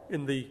ark,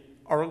 in the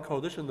Aron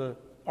Kodesh, in the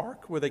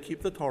ark where they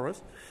keep the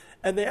Torahs.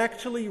 And they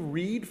actually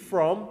read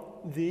from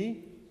the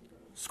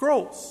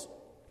scrolls.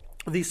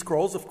 These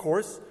scrolls, of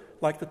course,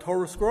 like the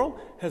Torah scroll,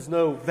 has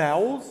no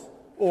vowels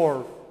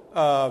or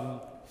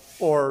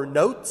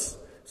notes.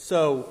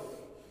 So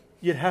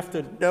you'd have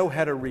to know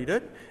how to read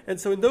it. And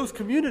so in those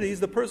communities,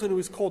 the person who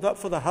is called up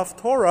for the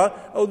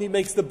Haftorah only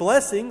makes the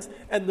blessings,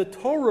 and the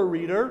Torah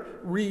reader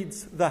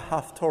reads the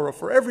Haftorah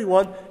for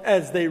everyone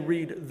as they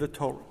read the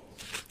Torah.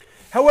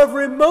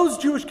 However, in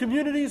most Jewish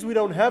communities, we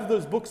don't have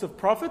those books of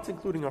prophets,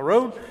 including our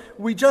own.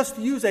 We just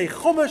use a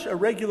Chumash, a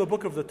regular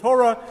book of the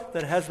Torah,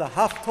 that has the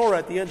Haftorah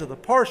at the end of the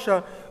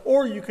Parsha,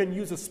 or you can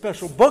use a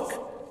special book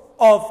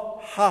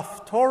of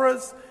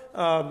Haftorahs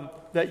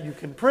that you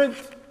can print.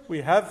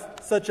 We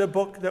have such a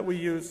book that we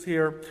use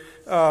here.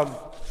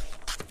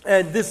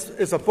 And this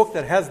is a book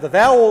that has the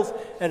vowels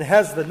and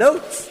has the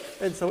notes.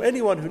 And so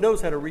anyone who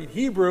knows how to read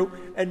Hebrew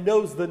and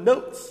knows the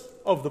notes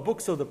of the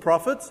books of the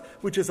prophets,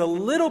 which is a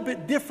little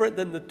bit different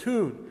than the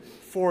tune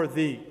for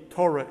the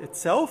Torah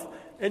itself,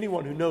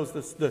 anyone who knows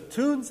the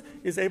tunes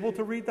is able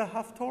to read the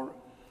Haftorah.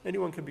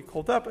 Anyone can be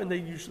called up, and they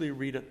usually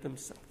read it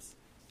themselves.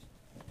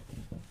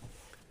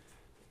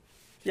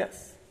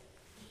 Yes?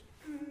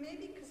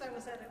 Maybe because I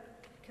was at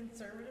a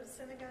conservative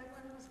synagogue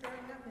when I was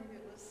growing up, maybe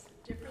it was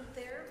different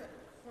there, but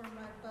for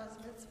my bar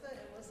mitzvah,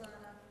 it was on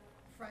a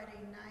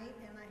Friday night,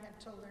 and I had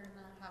to learn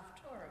the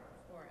Haftorah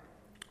before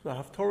it. The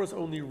Haftorah is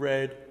only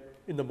read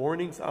in the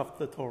mornings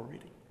after the Torah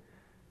reading.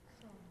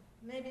 So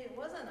maybe it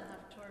wasn't a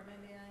Haftorah,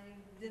 maybe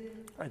I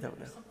didn't. I don't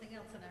know. Something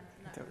else that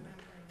I'm not don't know.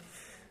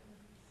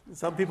 remembering.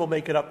 Some people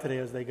make it up today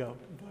as they go,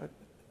 but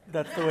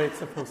that's the way it's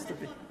supposed to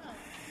be.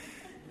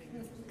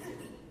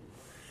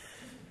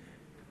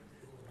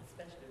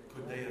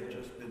 Could they have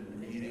just been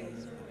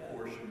reading a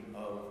portion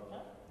of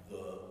the,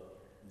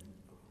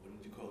 what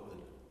did you call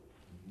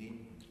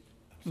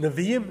it?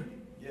 Nevi'im?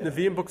 Yeah.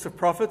 Nevi'im, books of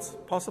prophets?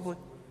 Possibly.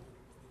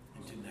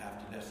 It didn't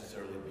have to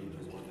necessarily be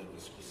the one that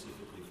was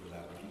specifically for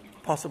that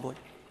week. Possibly.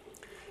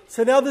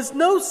 So now there's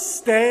no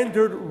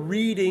standard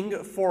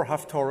reading for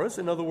Haftorahs.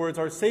 In other words,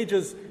 our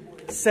sages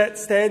set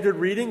standard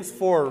readings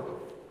for,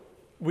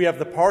 we have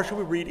the parsha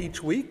we read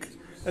each week,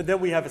 and then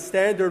we have a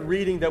standard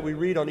reading that we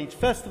read on each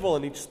festival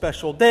and each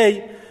special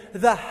day.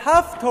 The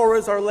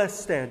Haftorahs are less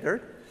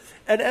standard,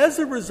 and as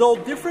a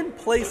result, different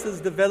places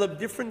develop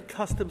different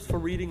customs for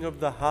reading of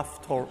the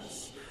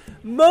Haftorahs.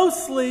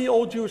 Mostly,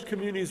 all Jewish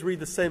communities read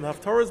the same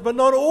Haftorahs, but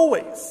not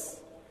always.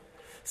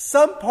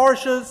 Some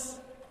parshas,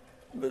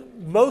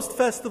 most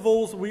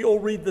festivals, we all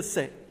read the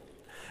same.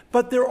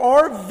 But there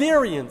are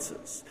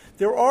variances.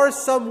 There are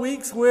some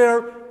weeks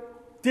where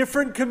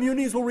different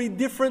communities will read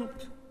different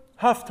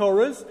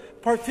Haftorahs.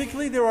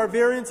 Particularly, there are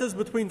variances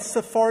between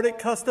Sephardic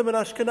custom and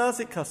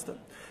Ashkenazic custom,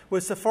 where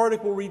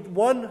Sephardic will read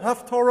one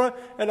Haftorah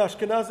and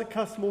Ashkenazic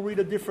custom will read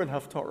a different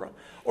Haftorah.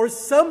 Or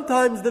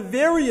sometimes the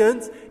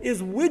variance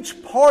is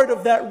which part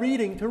of that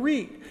reading to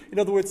read. In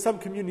other words, some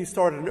communities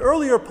start at an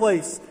earlier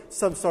place,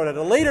 some start at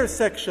a later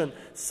section,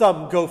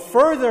 some go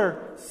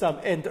further, some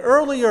end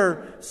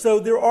earlier. So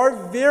there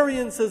are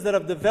variances that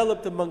have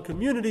developed among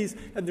communities,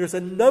 and there's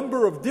a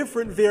number of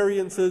different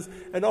variances,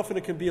 and often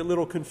it can be a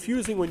little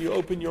confusing when you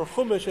open your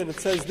Chumash and it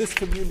says this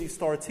community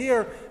starts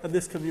here, and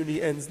this community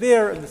ends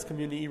there, and this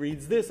community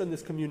reads this, and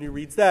this community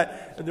reads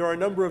that. And there are a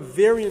number of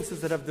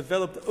variances that have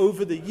developed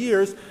over the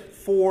years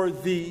for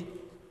the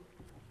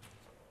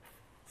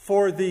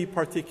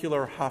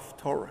particular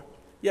Haftorah.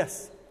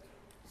 Yes?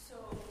 So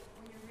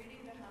when you're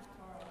reading the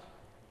Haftorah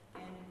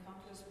and you come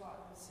to a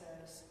spot that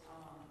says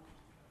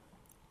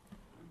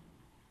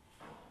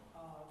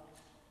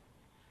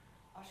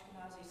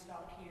Ashkenazi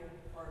stop here,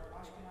 or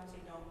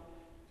Ashkenazi don't,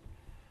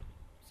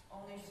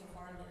 only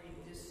Sephardim read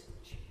this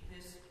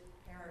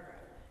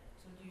paragraph.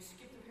 So do you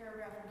skip the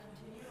paragraph and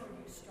continue, or do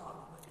you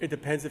stop? It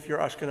depends if you're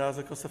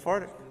Ashkenazic or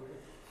Sephardic.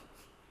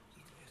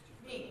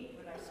 Me,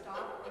 would I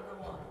stop or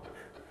go on?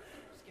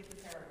 Skip the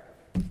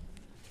paragraph.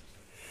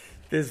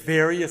 There's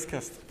various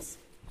customs.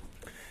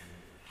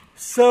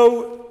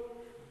 So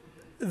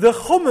the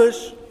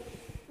Chumash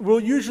will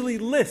usually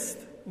list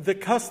the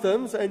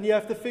customs, and you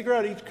have to figure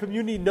out each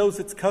community knows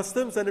its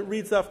customs, and it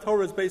reads the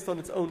Haftorahs based on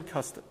its own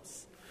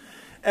customs.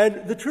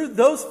 And the truth,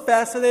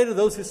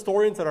 those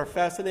historians that are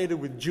fascinated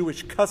with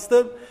Jewish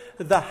custom,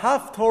 the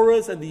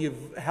Haftorahs and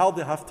how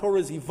the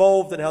Haftorahs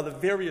evolved and how the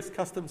various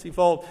customs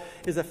evolved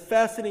is a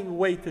fascinating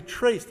way to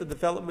trace the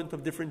development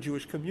of different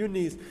Jewish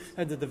communities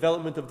and the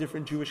development of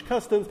different Jewish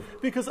customs,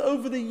 because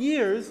over the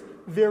years,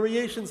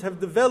 variations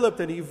have developed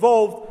and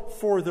evolved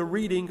for the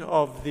reading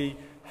of the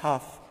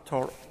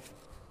Haftorah.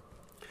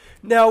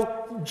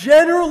 Now,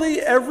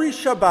 generally, every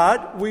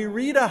Shabbat, we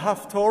read a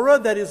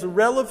Haftorah that is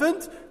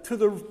relevant to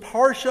the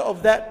parsha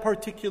of that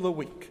particular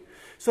week.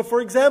 So, for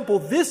example,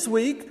 this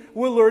week,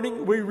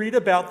 we read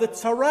about the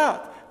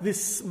tzarat,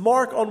 this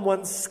mark on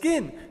one's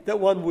skin that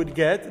one would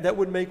get that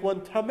would make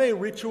one tameh,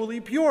 ritually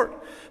pure.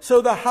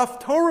 So the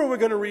Haftorah we're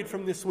going to read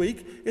from this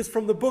week is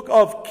from the book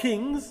of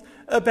Kings,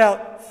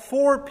 about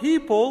 4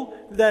 people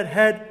that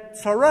had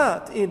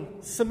tzarat in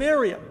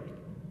Samaria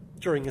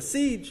during a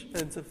siege,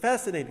 and it's a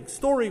fascinating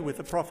story with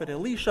the prophet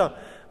Elisha,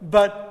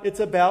 but it's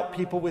about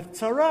people with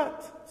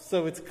tzarat,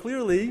 so it's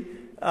clearly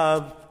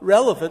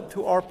relevant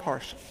to our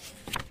parsha.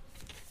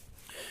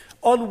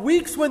 On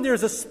weeks when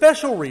there's a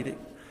special reading,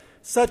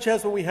 such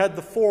as when we had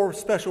the 4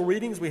 special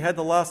readings we had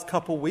the last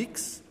couple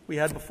weeks, we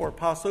had before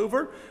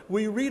Passover,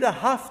 we read a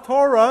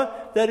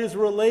Haftorah that is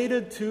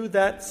related to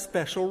that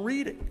special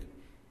reading.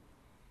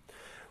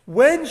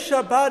 When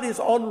Shabbat is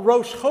on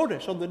Rosh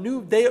Chodesh, on the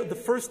new day, the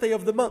first day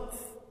of the month,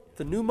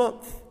 the new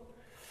month,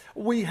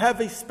 we have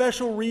a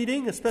special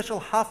reading, a special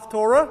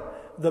Haftorah.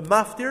 The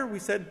Maftir, we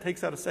said,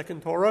 takes out a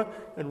second Torah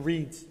and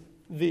reads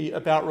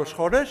about Rosh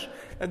Chodesh.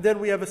 And then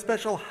we have a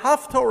special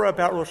Haftorah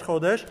about Rosh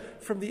Chodesh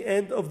from the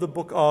end of the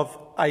book of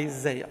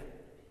Isaiah.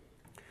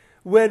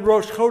 When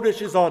Rosh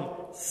Chodesh is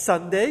on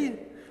Sunday,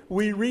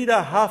 we read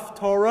a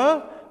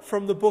Haftorah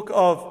from the book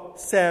of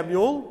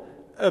Samuel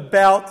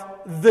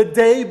about the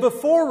day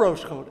before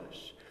Rosh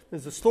Chodesh.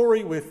 There's a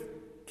story with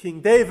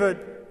King David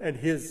and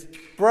his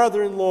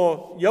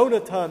brother-in-law,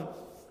 Yonatan,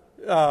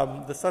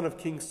 the son of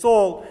King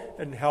Saul,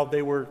 and how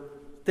they were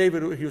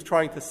David, he was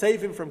trying to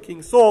save him from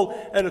King Saul,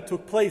 and it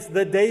took place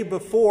the day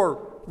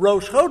before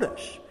Rosh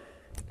Chodesh.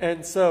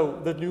 And so,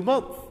 the new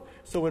month.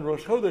 So when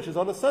Rosh Chodesh is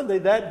on a Sunday,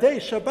 that day,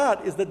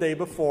 Shabbat, is the day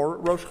before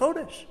Rosh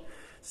Chodesh.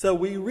 So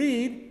we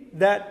read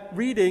that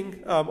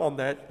reading on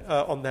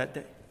that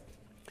day.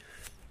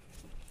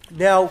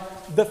 Now,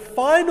 the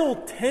final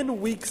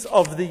 10 weeks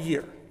of the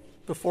year,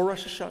 before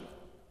Rosh Hashanah,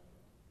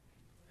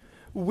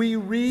 we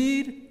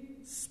read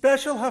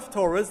special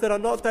haftorahs that are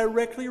not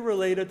directly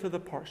related to the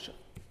Parsha.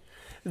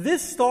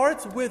 This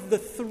starts with the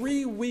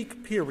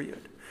 3-week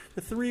period.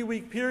 The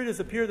 3-week period is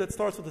a period that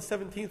starts with the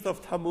 17th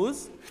of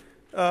Tammuz,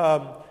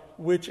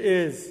 which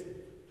is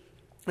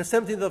the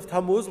 17th of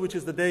Tammuz, which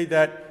is the day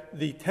that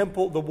the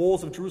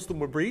walls of Jerusalem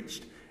were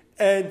breached,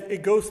 and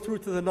it goes through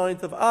to the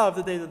 9th of Av,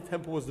 the day that the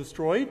temple was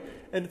destroyed,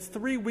 and it's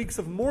 3 weeks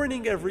of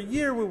mourning every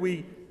year where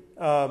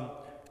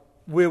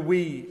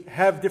we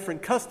have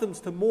different customs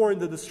to mourn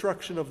the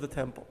destruction of the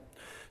temple.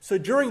 So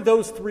during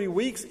those 3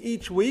 weeks,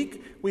 each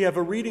week, we have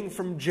a reading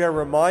from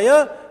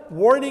Jeremiah,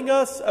 warning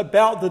us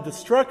about the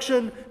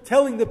destruction,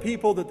 telling the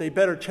people that they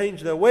better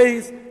change their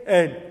ways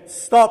and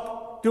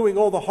stop doing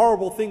all the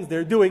horrible things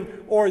they're doing,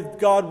 or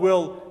God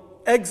will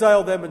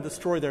exile them and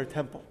destroy their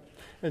temple.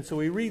 And so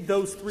we read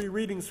those 3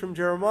 readings from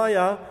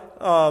Jeremiah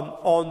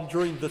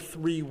during the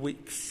 3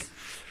 weeks.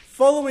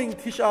 Following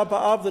Tisha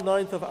B'Av, the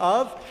 9th of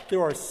Av,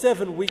 there are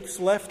 7 weeks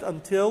left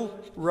until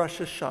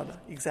Rosh Hashanah,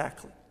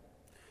 exactly.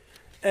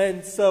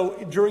 And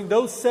so during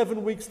those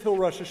 7 weeks till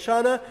Rosh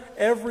Hashanah,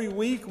 every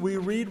week we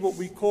read what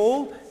we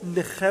call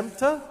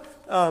Nechemta,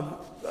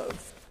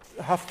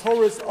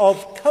 haftorahs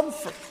of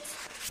comfort,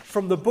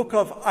 from the book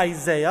of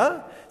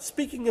Isaiah,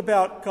 speaking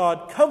about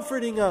God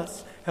comforting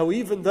us, how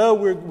even though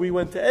we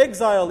went to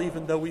exile,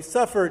 even though we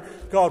suffered,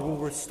 God will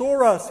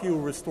restore us, He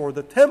will restore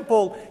the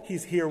temple,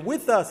 He's here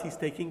with us, He's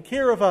taking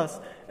care of us.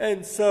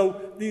 And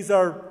so these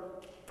are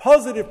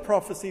positive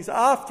prophecies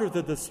after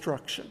the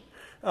destruction,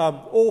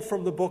 all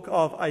from the book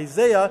of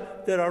Isaiah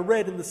that are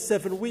read in the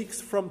 7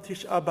 weeks from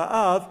Tisha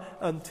B'Av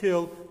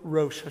until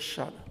Rosh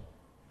Hashanah.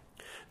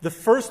 The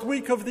first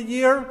week of the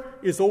year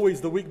is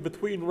always the week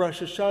between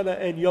Rosh Hashanah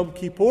and Yom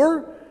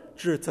Kippur.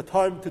 It's a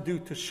time to do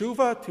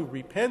teshuvah, to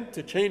repent,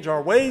 to change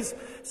our ways.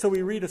 So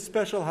we read a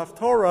special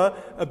haftorah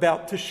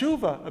about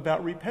teshuvah,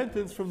 about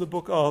repentance from the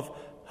book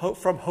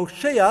from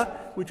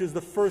Hosea, which is the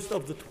first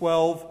of the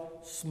 12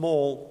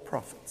 small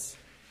prophets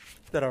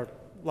that are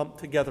lumped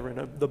together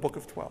in the book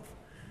of 12.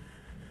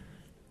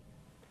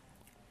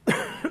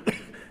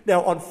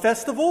 Now, on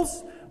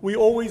festivals, we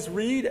always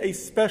read a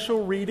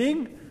special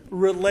reading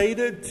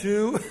related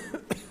to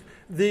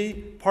the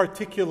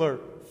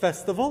particular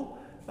festival.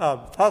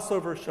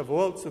 Passover,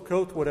 Shavuot,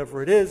 Sukkot,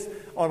 whatever it is.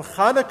 On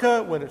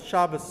Hanukkah, when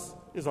Shabbos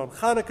is on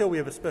Hanukkah, we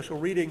have a special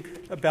reading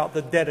about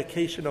the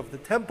dedication of the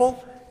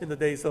temple in the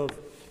days of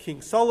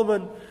King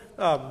Solomon.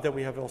 Then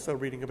we have also a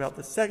reading about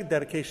the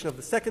dedication of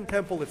the second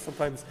temple. It's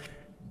sometimes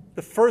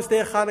the first day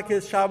of Hanukkah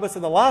is Shabbos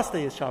and the last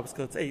day is Shabbos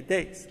because it's 8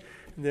 days.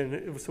 And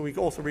then, so we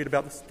also read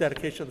about the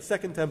dedication of the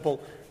second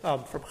temple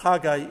from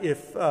Haggai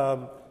if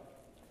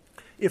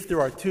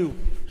there are two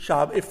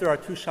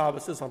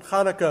Shabbos on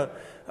Hanukkah.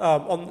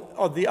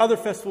 On the other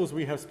festivals,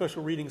 we have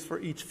special readings for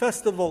each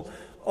festival.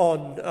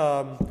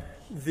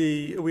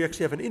 We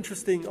actually have an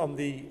interesting when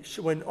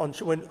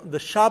the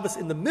Shabbos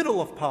in the middle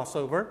of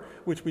Passover,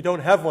 which we don't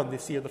have one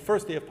this year. The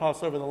first day of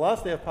Passover and the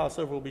last day of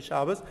Passover will be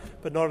Shabbos,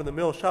 but not in the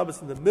middle.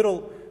 Shabbos in the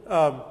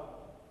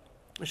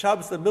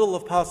middle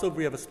of Passover,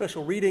 we have a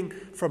special reading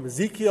from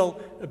Ezekiel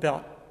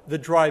about the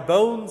dry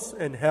bones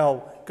and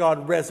how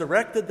God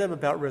resurrected them,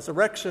 about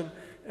resurrection.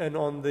 And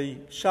on the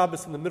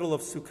Shabbos in the middle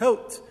of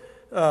Sukkot,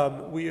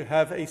 we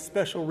have a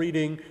special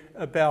reading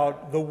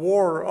about the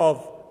war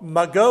of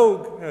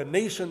Magog, a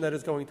nation that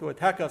is going to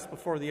attack us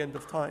before the end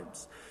of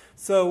times.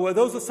 So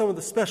those are some of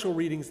the special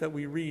readings that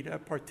we read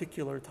at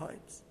particular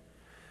times.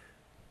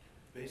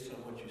 Based on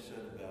what you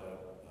said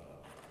about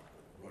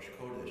Rosh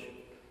Chodesh,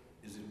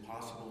 is it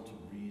possible to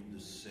read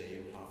the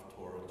same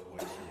Haftorah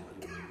twice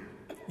in a given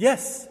year?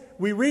 Yes,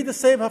 we read the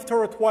same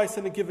Haftorah twice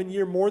in a given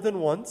year, more than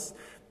once,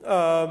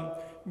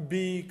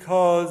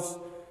 because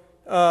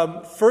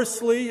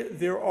firstly,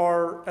 there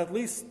are at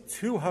least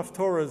 2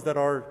 Haftorahs that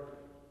are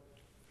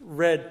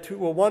read,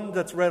 one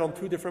that's read on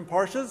 2 different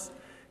parshas,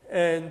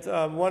 and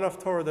one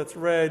Haftorah that's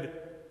read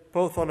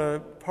both on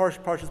a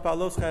Parshas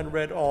Ba'aloscha and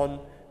read on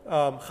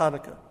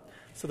Hanukkah.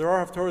 So there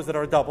are Haftorahs that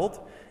are doubled.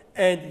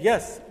 And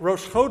yes,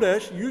 Rosh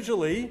Chodesh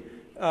usually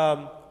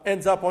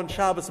ends up on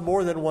Shabbos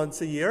more than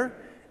once a year,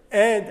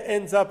 and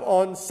ends up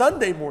on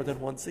Sunday more than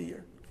once a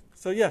year.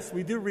 So yes,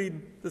 we do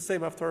read the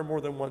same Haftorah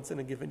more than once in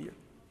a given year.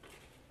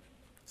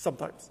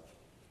 Sometimes.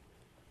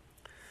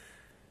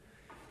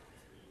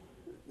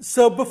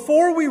 So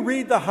before we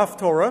read the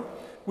Haftorah,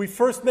 we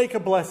first make a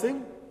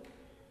blessing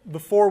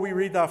before we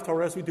read the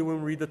Haftorah, as we do when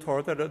we read the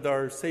Torah that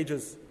our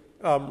sages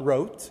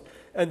wrote,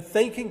 and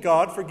thanking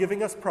God for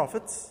giving us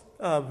prophets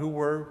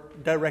who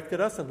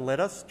directed us and led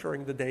us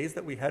during the days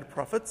that we had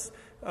prophets,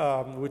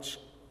 which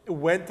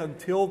went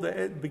until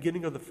the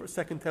beginning of the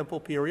Second Temple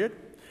period.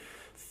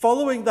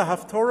 Following the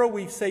Haftorah,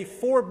 we say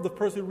the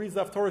person who reads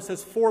the Haftorah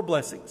says 4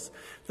 blessings.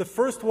 The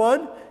first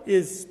one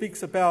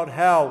speaks about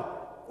how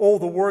all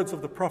the words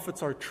of the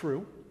prophets are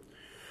true.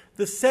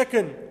 The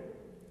second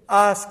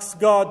asks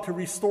God to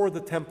restore the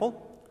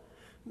temple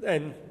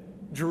and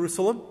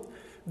Jerusalem.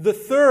 The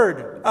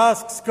third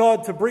asks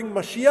God to bring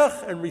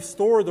Mashiach and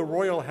restore the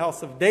royal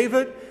house of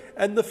David.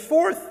 And the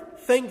fourth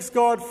thanks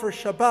God for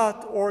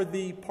Shabbat, or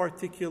the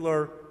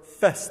particular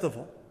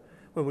festival.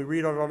 When we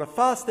read it on a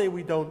fast day,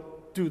 we don't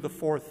do the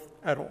fourth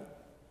at all.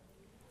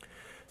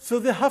 So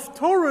the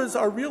Haftorahs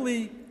are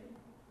really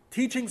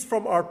teachings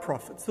from our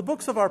prophets. The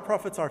books of our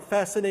prophets are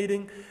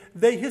fascinating.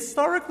 They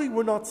historically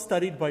were not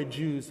studied by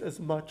Jews as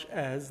much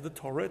as the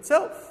Torah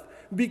itself,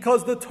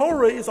 because the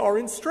Torah is our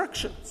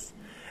instructions.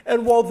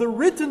 And while the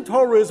written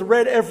Torah is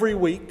read every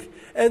week,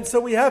 and so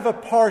we have a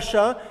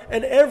parsha,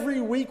 and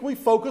every week we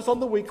focus on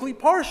the weekly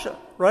parsha,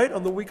 right?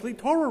 On the weekly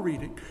Torah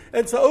reading.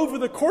 And so over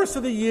the course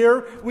of the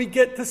year, we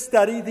get to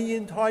study the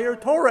entire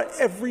Torah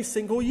every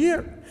single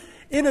year.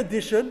 In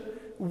addition,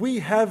 we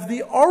have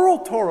the oral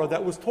Torah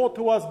that was taught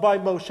to us by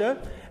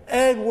Moshe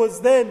and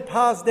was then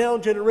passed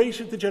down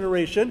generation to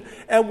generation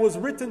and was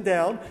written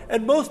down.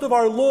 And most of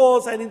our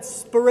laws and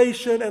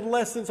inspiration and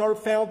lessons are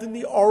found in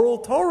the oral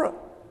Torah,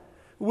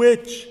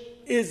 which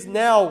is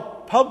now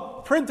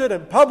printed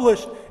and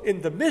published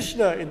in the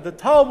Mishnah, in the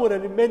Talmud,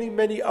 and in many,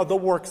 many other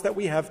works that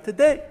we have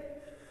today.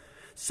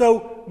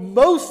 So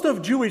most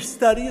of Jewish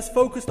study is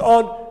focused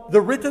on the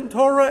written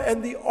Torah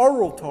and the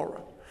oral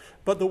Torah.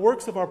 But the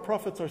works of our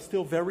prophets are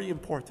still very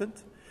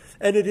important,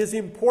 and it is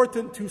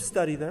important to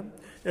study them.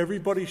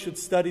 Everybody should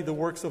study the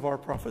works of our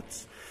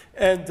prophets.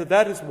 And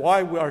that is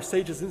why our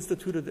sages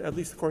instituted, at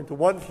least according to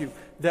one view,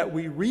 that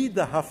we read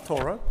the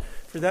Haftorah.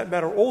 For that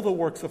matter, all the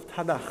works of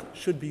Tanakh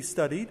should be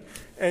studied.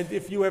 And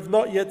if you have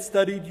not yet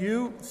studied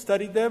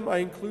them,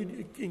 I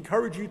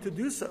encourage you to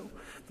do so.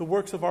 The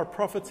works of our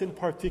prophets in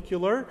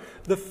particular.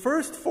 The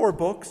first 4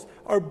 books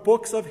are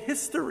books of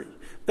history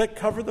that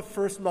cover the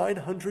first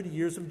 900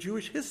 years of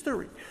Jewish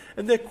history.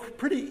 And they're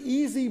pretty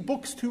easy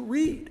books to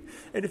read.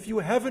 And if you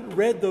haven't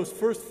read those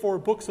first 4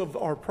 books of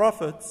our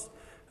prophets,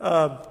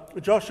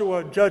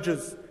 Joshua,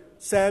 Judges,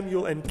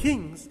 Samuel, and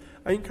Kings,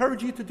 I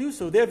encourage you to do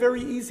so. They're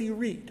very easy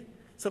read.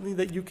 Something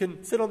that you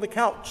can sit on the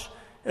couch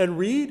and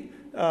read.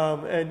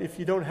 And if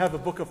you don't have a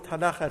book of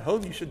Tanakh at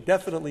home, you should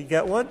definitely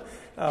get one.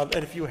 And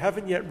if you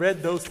haven't yet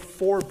read those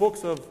 4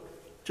 books of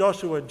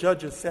Joshua,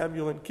 Judges,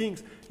 Samuel, and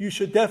Kings, you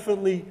should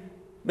definitely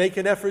make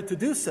an effort to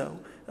do so.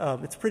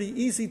 It's pretty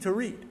easy to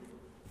read.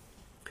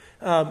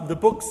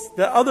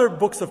 The other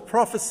books of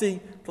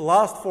prophecy, the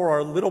last 4 are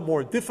a little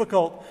more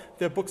difficult.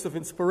 They're books of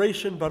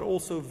inspiration, but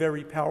also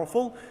very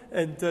powerful.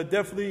 And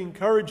definitely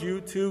encourage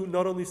you to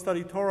not only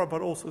study Torah,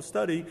 but also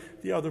study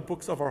the other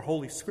books of our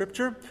Holy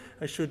Scripture.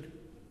 I should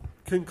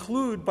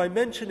conclude by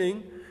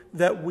mentioning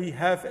that we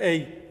have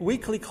a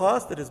weekly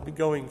class that has been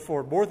going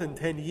for more than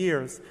 10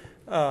 years,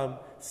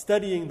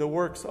 studying the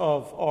works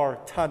of our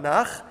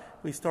Tanakh.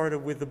 We started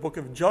with the book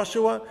of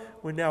Joshua.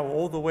 We're now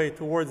all the way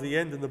towards the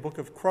end in the book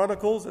of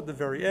Chronicles. At the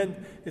very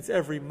end, it's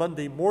every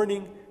Monday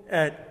morning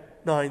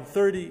at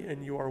 9:30,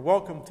 and you are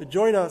welcome to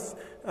join us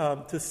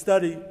to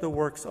study the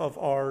works of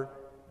our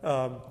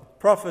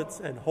prophets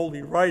and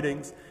holy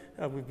writings.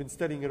 We've been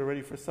studying it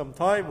already for some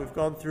time. We've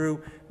gone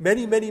through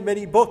many, many,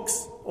 many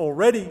books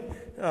already.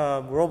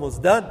 We're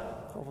almost done.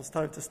 Almost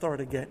time to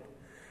start again.